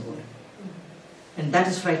influence over it. And that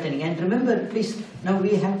is frightening. And remember, please, now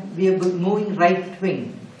we are moving right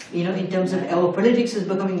wing. In terms of our politics is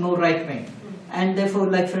becoming more right wing. And therefore,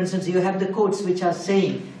 like for instance, you have the courts which are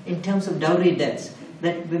saying, in terms of dowry deaths,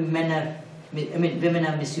 that women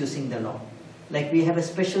are misusing the law. Like we have a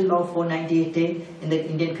special law 498A in the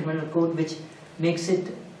Indian Criminal Code, which makes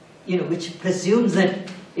it, which presumes that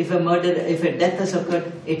if a death has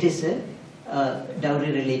occurred, it is a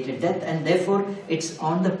dowry-related death, and therefore it's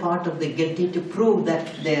on the part of the guilty to prove that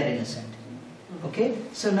they are innocent. Okay,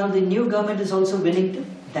 so now the new government is also willing to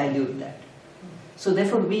dilute that. So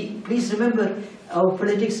therefore, please remember, our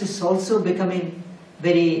politics is also becoming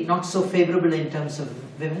very not so favorable in terms of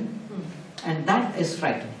women, and that is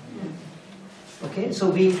frightening. Okay, so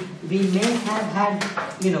we may have had,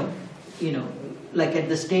 like at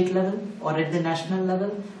the state level or at the national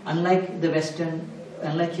level, unlike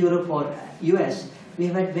unlike Europe or US, we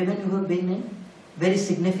have had women who have been in very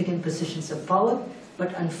significant positions of power,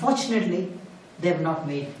 but unfortunately, they have not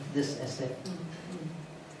made this as a.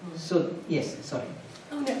 So yes, sorry.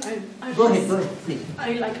 Oh, no, go ahead, please.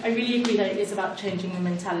 I really agree that it is about changing the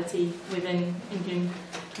mentality within Indian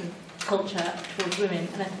culture towards women,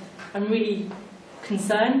 and I'm really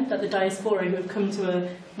concerned that the diaspora who have come to a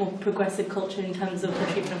more progressive culture in terms of the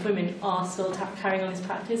treatment of women are still carrying on this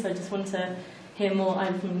practice. I just want to hear more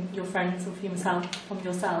either from your friends or from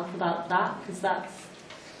yourself about that, because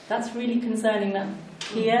that's really concerning that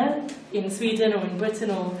here in Sweden or in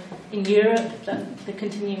Britain or in Europe that they're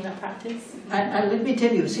continuing that practice. And let me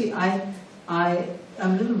tell you, see, I'm a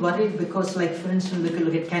little worried because, like for instance,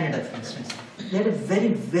 look at Canada, for instance. They had a very,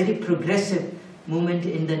 very progressive movement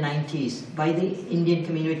in the 90s by the Indian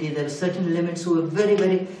community. There were certain elements who were very,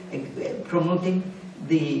 very promoting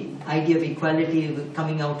the idea of equality,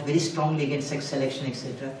 coming out very strongly against sex selection,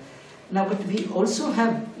 etc. Now, but we also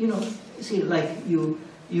have, see, like you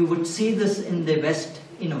would see this in the West,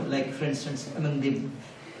 like for instance, among the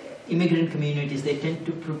immigrant communities, they tend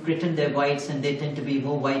to pretend they're whites and they tend to be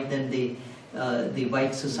more white than the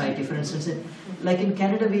white society. For instance, like in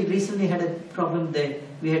Canada, we recently had a problem there.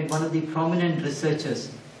 We had one of the prominent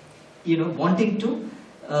researchers, wanting to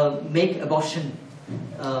make abortion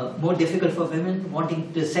more difficult for women,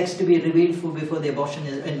 wanting the sex to be revealed before the abortion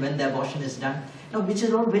is, and when the abortion is done. Now, which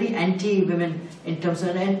is all very anti-women in terms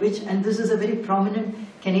of, and this is a very prominent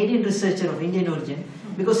Canadian researcher of Indian origin,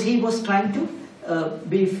 because he was trying to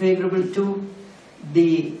be favorable to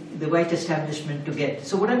the the white establishment to get.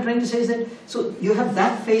 So what I'm trying to say is that, so you have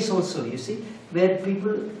that face also, you see, where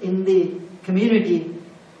people in the community,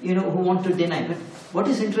 you know, who want to deny. But what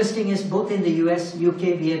is interesting is both in the US,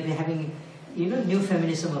 UK, we are having, you know, new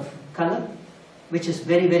feminism of color, which is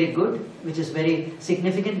very, very good, which is very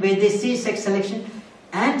significant, where they see sex selection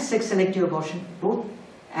and sex-selective abortion both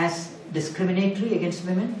as discriminatory against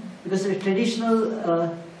women, because the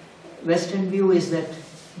traditional Western view is that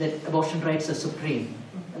abortion rights are supreme.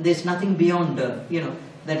 And there's nothing beyond, you know,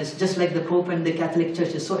 that is just like the Pope and the Catholic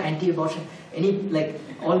Church is so anti-abortion. Like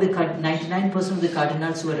all the 99% of the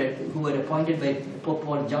cardinals who were appointed by Pope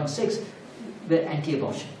Paul John VI were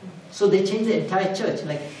anti-abortion. So they changed the entire church.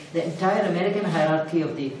 Like the entire American hierarchy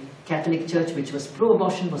of the Catholic Church, which was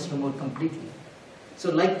pro-abortion, was removed completely.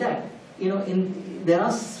 So like that, you know, there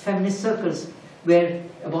are feminist circles where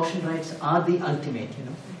abortion rights are the ultimate, you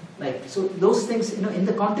know. Like, so those things, you know, in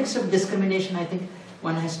the context of discrimination, I think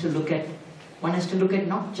one has to look at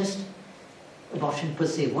not just abortion per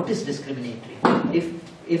se. What is discriminatory?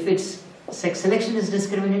 If it's sex selection is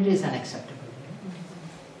discriminatory, it's unacceptable.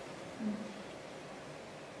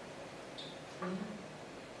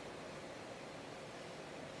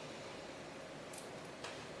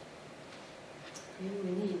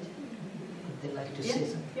 We need. Would they like to say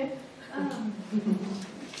something? Yeah.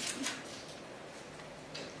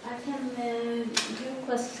 I can give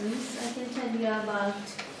questions. I can tell you about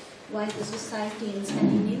why the society in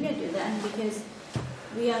Scandinavia do that, because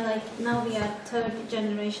we are now we are third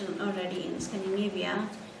generation already in Scandinavia.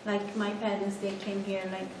 Like my parents, they came here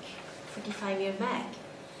like 45 years back.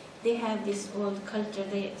 They have this old culture.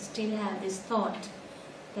 They still have this thought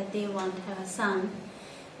that they want to have a son,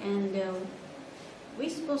 and we're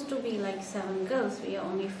supposed to be like 7 girls. We are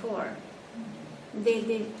only 4. They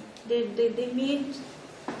made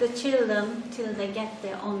the children till they get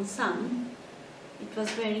their own son. It was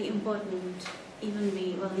very important, even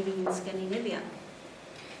we were living in Scandinavia.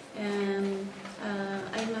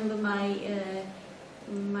 I remember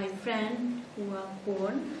my friend who was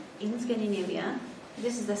born in Scandinavia.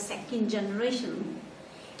 This is the 2nd generation,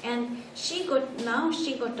 and she got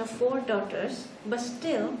the 4 daughters, but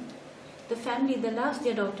still the family, they lost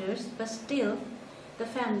their daughters, but still the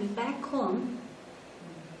family back home,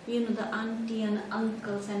 you know, the auntie and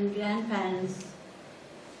uncles and grandparents,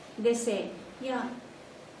 they say, yeah,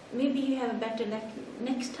 maybe you have a better luck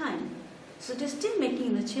next time. So they're still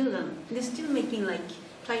making the children. They're still making, like,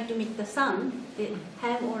 trying to make the son. They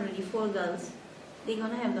have already 4 girls. They're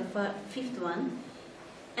going to have the 5th one.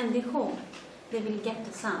 And they hope they will get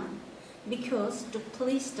the son. Because to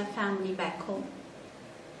please the family back home.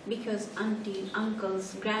 Because auntie,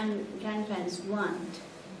 uncles, grandparents want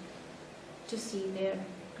to see their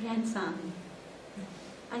grandson.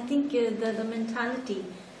 I think the mentality,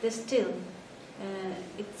 they still,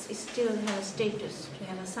 it still has a status to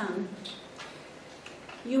have a son.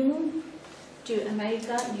 You move to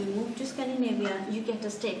America, you move to Scandinavia, you get a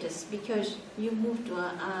status because you move to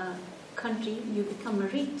a country, you become a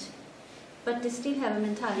rich. But they still have a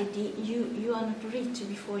mentality, you are not rich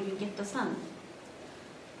before you get a son.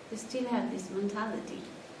 They still have this mentality.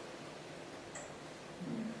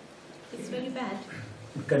 It's very bad.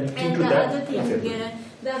 Connecting And to the that,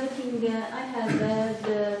 other thing, I have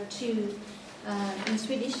the 2 in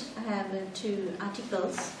Swedish. I have 2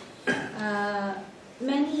 articles.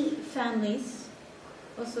 Many families,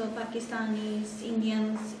 also Pakistanis,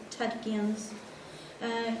 Indians, Turkians,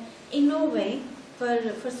 in Norway,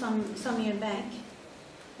 for some year back,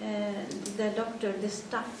 the doctor, they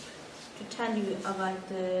stopped to tell you about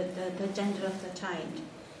the gender of the child,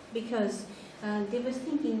 because they were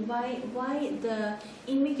thinking why the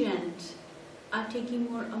immigrants are taking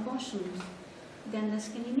more abortions than the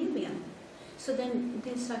Scandinavian. So then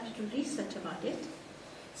they started to research about it.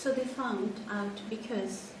 So they found out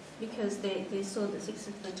because they saw the sex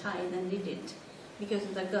of the child and did it because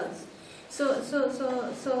of the girls. So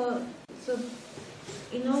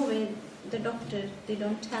in Norway, the doctor, they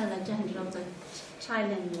don't tell the gender of the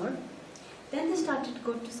child anymore. Then they started to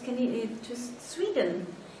go to Sweden.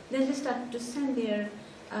 Then they started to send their,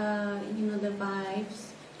 the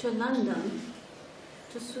wives to London,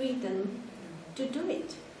 to Sweden, to do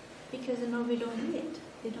it. Because in Norway don't do it.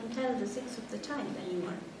 They don't tell the sex of the child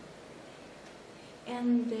anymore.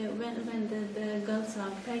 And when the girls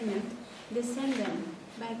are pregnant, they send them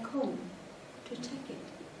back home to check it.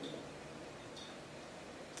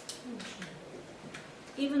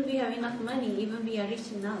 Even we have enough money, even we are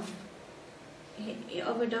rich enough,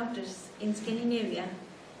 our daughters in Scandinavia,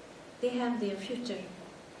 they have their future.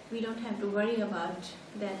 We don't have to worry about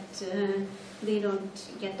that they don't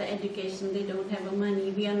get the education, they don't have the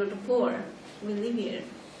money, we are not poor, we live here.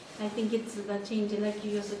 I think it's the change, like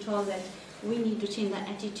you also told that we need to change the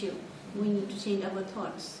attitude. We need to change our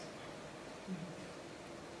thoughts.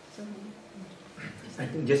 So, I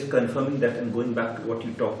think just confirming that and going back to what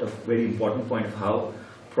you talked of, very important point of how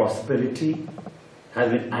prosperity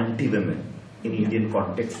has been anti-women in Indian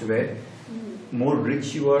context, where more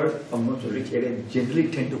rich you are, or more rich areas generally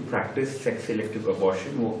tend to practice sex-selective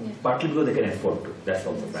abortion, partly because they can afford to, that's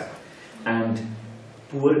also fact. And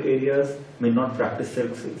poor areas may not practice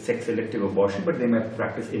sex-selective abortion, but they might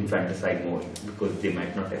practice infanticide more because they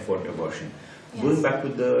might not afford abortion. Yes. Going back to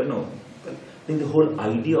the, I think the whole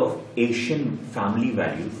idea of Asian family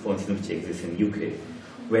values, for instance, which exists in UK,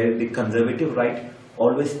 where the conservative right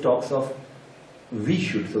always talks of we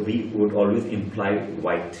should, so we would always imply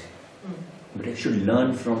white, but it should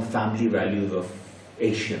learn from family values of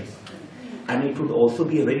Asians. And it would also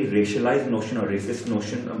be a very racialized notion or racist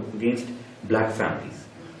notion against black families.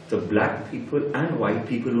 So black people and white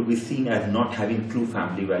people would be seen as not having true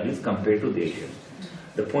family values compared to the Asians.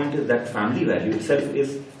 The point is that family value itself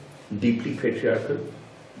is deeply patriarchal,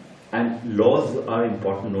 and laws are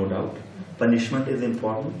important, no doubt. Punishment is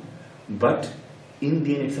important, but in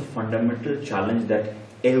the end it's a fundamental challenge that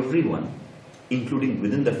everyone, including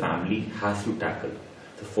within the family, has to tackle.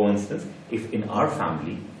 So for instance, if in our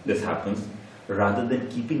family this happens, rather than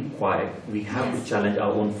keeping quiet, we have to challenge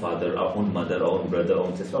our own father, our own mother, our own brother, our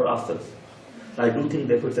own sister, or ourselves. I do think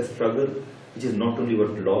therefore it's a struggle which is not only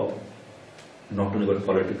about law, not only about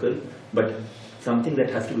political, but something that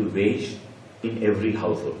has to be waged in every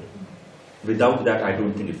household. Without that, I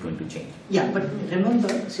don't think it's going to change. Yeah, but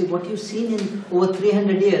remember, see what you've seen in over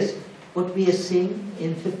 300 years, what we are seeing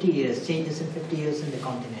in 50 years, changes in 50 years in the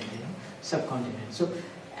continent, subcontinent. So,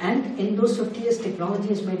 and in those 50 years, technology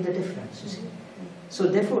has made the difference, you see. So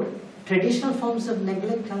therefore, traditional forms of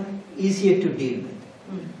neglect are easier to deal with.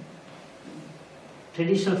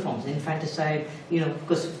 Traditional forms, infanticide,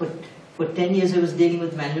 because for 10 years I was dealing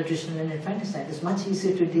with malnutrition and infanticide. It's much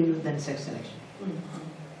easier to deal with than sex selection.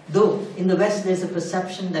 Though in the West there's a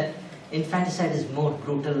perception that infanticide is more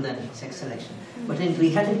brutal than sex selection. But in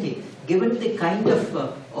reality, given the kind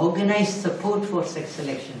of organized support for sex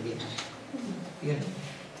selection we have,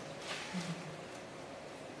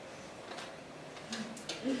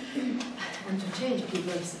 And to change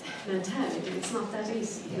people's mentality, it's not that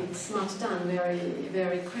easy. Yeah. It's not done very,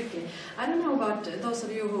 very quickly. I don't know about those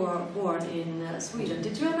of you who are born in Sweden.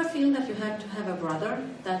 Did you ever feel that you had to have a brother?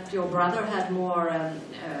 That your brother had more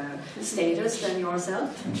status than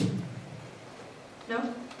yourself?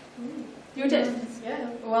 No? You did? Yeah.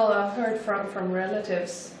 Well, I've heard from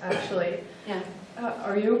relatives, actually. Yeah.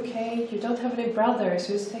 Are you okay? You don't have any brothers.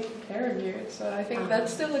 Who's taking care of you? So I think that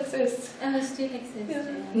still exists. It still exists. Yeah.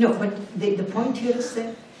 No, but the point here is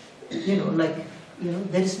that,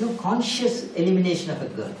 there is no conscious elimination of a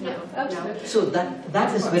girl. No, absolutely. So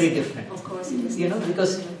that is very different. Of course it is.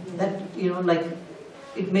 Because that,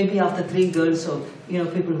 it may be after 3 girls, so,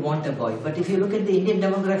 people want a boy. But if you look at the Indian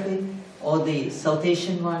demography or the South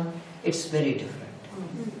Asian one, it's very different.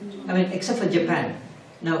 I mean, except for Japan.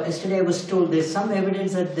 Now, yesterday I was told there's some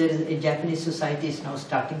evidence that a Japanese society is now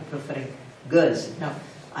starting preferring girls. Now,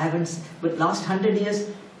 I haven't, but last 100 years,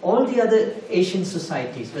 all the other Asian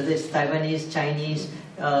societies, whether it's Taiwanese, Chinese,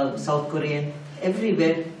 South Korean,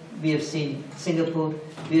 everywhere we have seen, Singapore,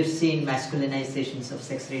 we have seen masculinizations of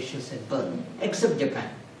sex ratios at birth, except Japan.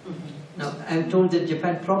 Now, I'm told that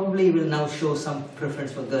Japan probably will now show some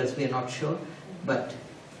preference for girls, we are not sure, but...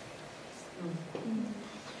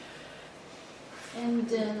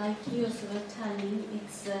 And like you were telling,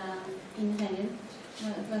 it's inherent.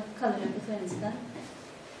 Vad kallar du det på svenska?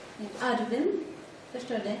 Arven,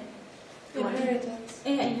 förstår du? Inheritance.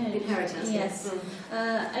 Inheritance, yes.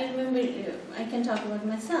 I remember, I can talk about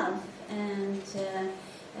myself, and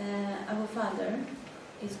our father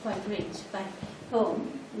is quite rich back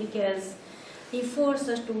home because he forced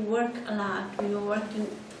us to work a lot. We were working,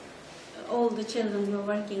 all the children were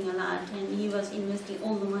working a lot, and he was investing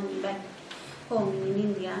all the money back home in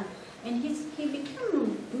India, and he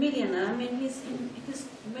became a millionaire. I mean, he's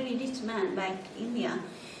a very rich man back in India,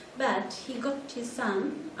 but he got his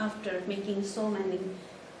son after making so many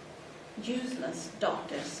useless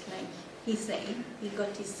daughters, like he said. He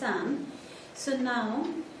got his son, so now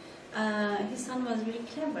his son was very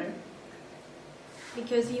clever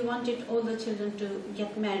because he wanted all the children to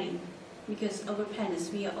get married, because our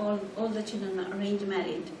parents, we are all the children are arranged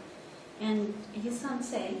married. And his son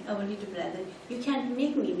said, our little brother, you can't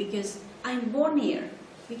make me because I'm born here.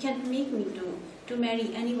 You can't make me to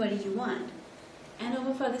marry anybody you want. And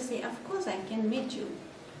our father said, of course I can meet you.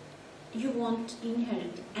 You won't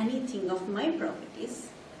inherit anything of my properties.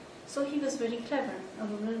 So he was very clever, our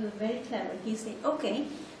brother was very clever. He said, okay,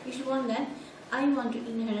 if you want that, I want to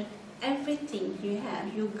inherit everything you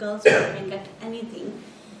have. You girls can get anything.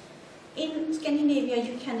 In Scandinavia,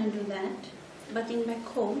 you cannot do that, but in back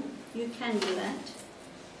home, you can do that.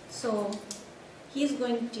 So he's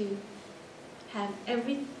going to have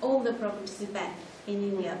all the properties back in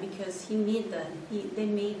India because they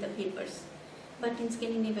made the papers. But in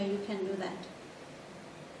Scandinavia, you can do that.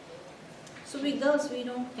 So we girls, we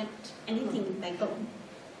don't get anything back home.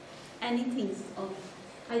 Anything of.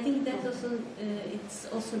 I think that also it's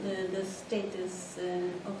also the status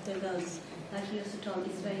of the girls, like you also told,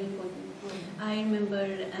 is very important. I remember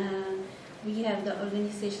we have the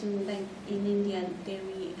organization like in India, there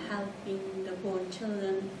we helping the poor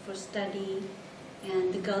children for study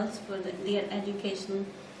and the girls for their education.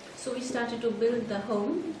 So we started to build the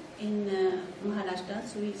home in Maharashtra.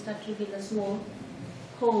 So we started to build a small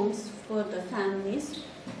homes for the families.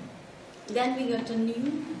 Then we got a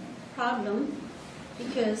new problem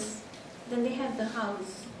because then they have the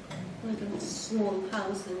house, little small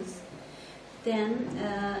houses. Then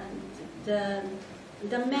the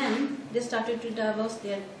men, they started to divorce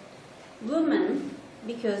their women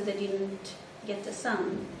because they didn't get a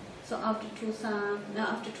son. So after two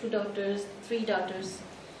daughters, 3 daughters.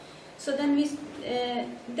 So then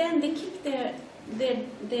then they kick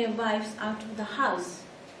their wives out of the house.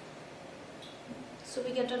 So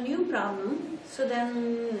we get a new problem. So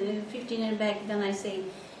then 15 years back, then I say,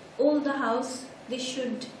 all the house, they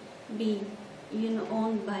should be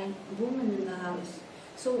owned by women in the house.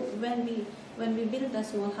 So when we build the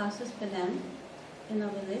small houses for them in our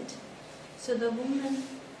village, so the women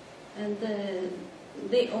and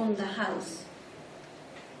they own the house.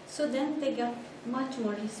 So then they got much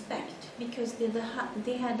more respect because they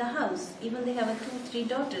had the house. Even they have 2-3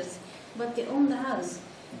 daughters, but they own the house.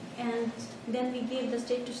 And then we gave the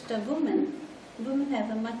status to women. Women have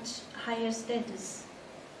a much higher status.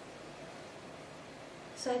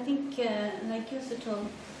 So I think, like you told,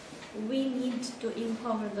 we need to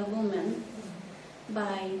empower the women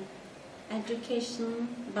by education,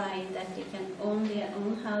 by that they can own their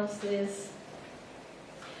own houses.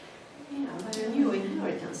 Yeah, by a new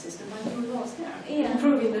inheritance system, by new laws there. Yeah.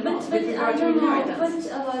 Improving the laws with regard to inheritance.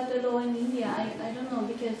 What about the law in India? I don't know,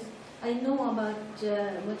 because I know about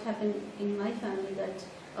what happened in my family, that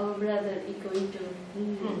our brother is going to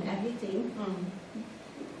inherit everything.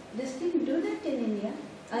 They still do that in India.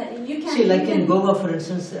 You can see, like in Goa, for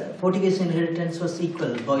instance, Portuguese inheritance was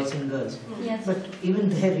equal, boys and girls. Yes. But even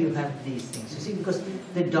there you have these things. You see, because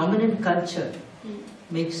the dominant culture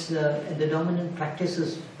makes the dominant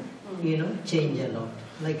practices, change a lot.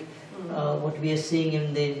 Like what we are seeing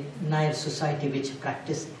in the Nair society, which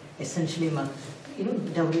practice essentially,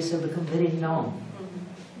 dowries have become very norm.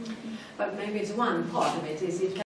 But maybe it's one part of it is it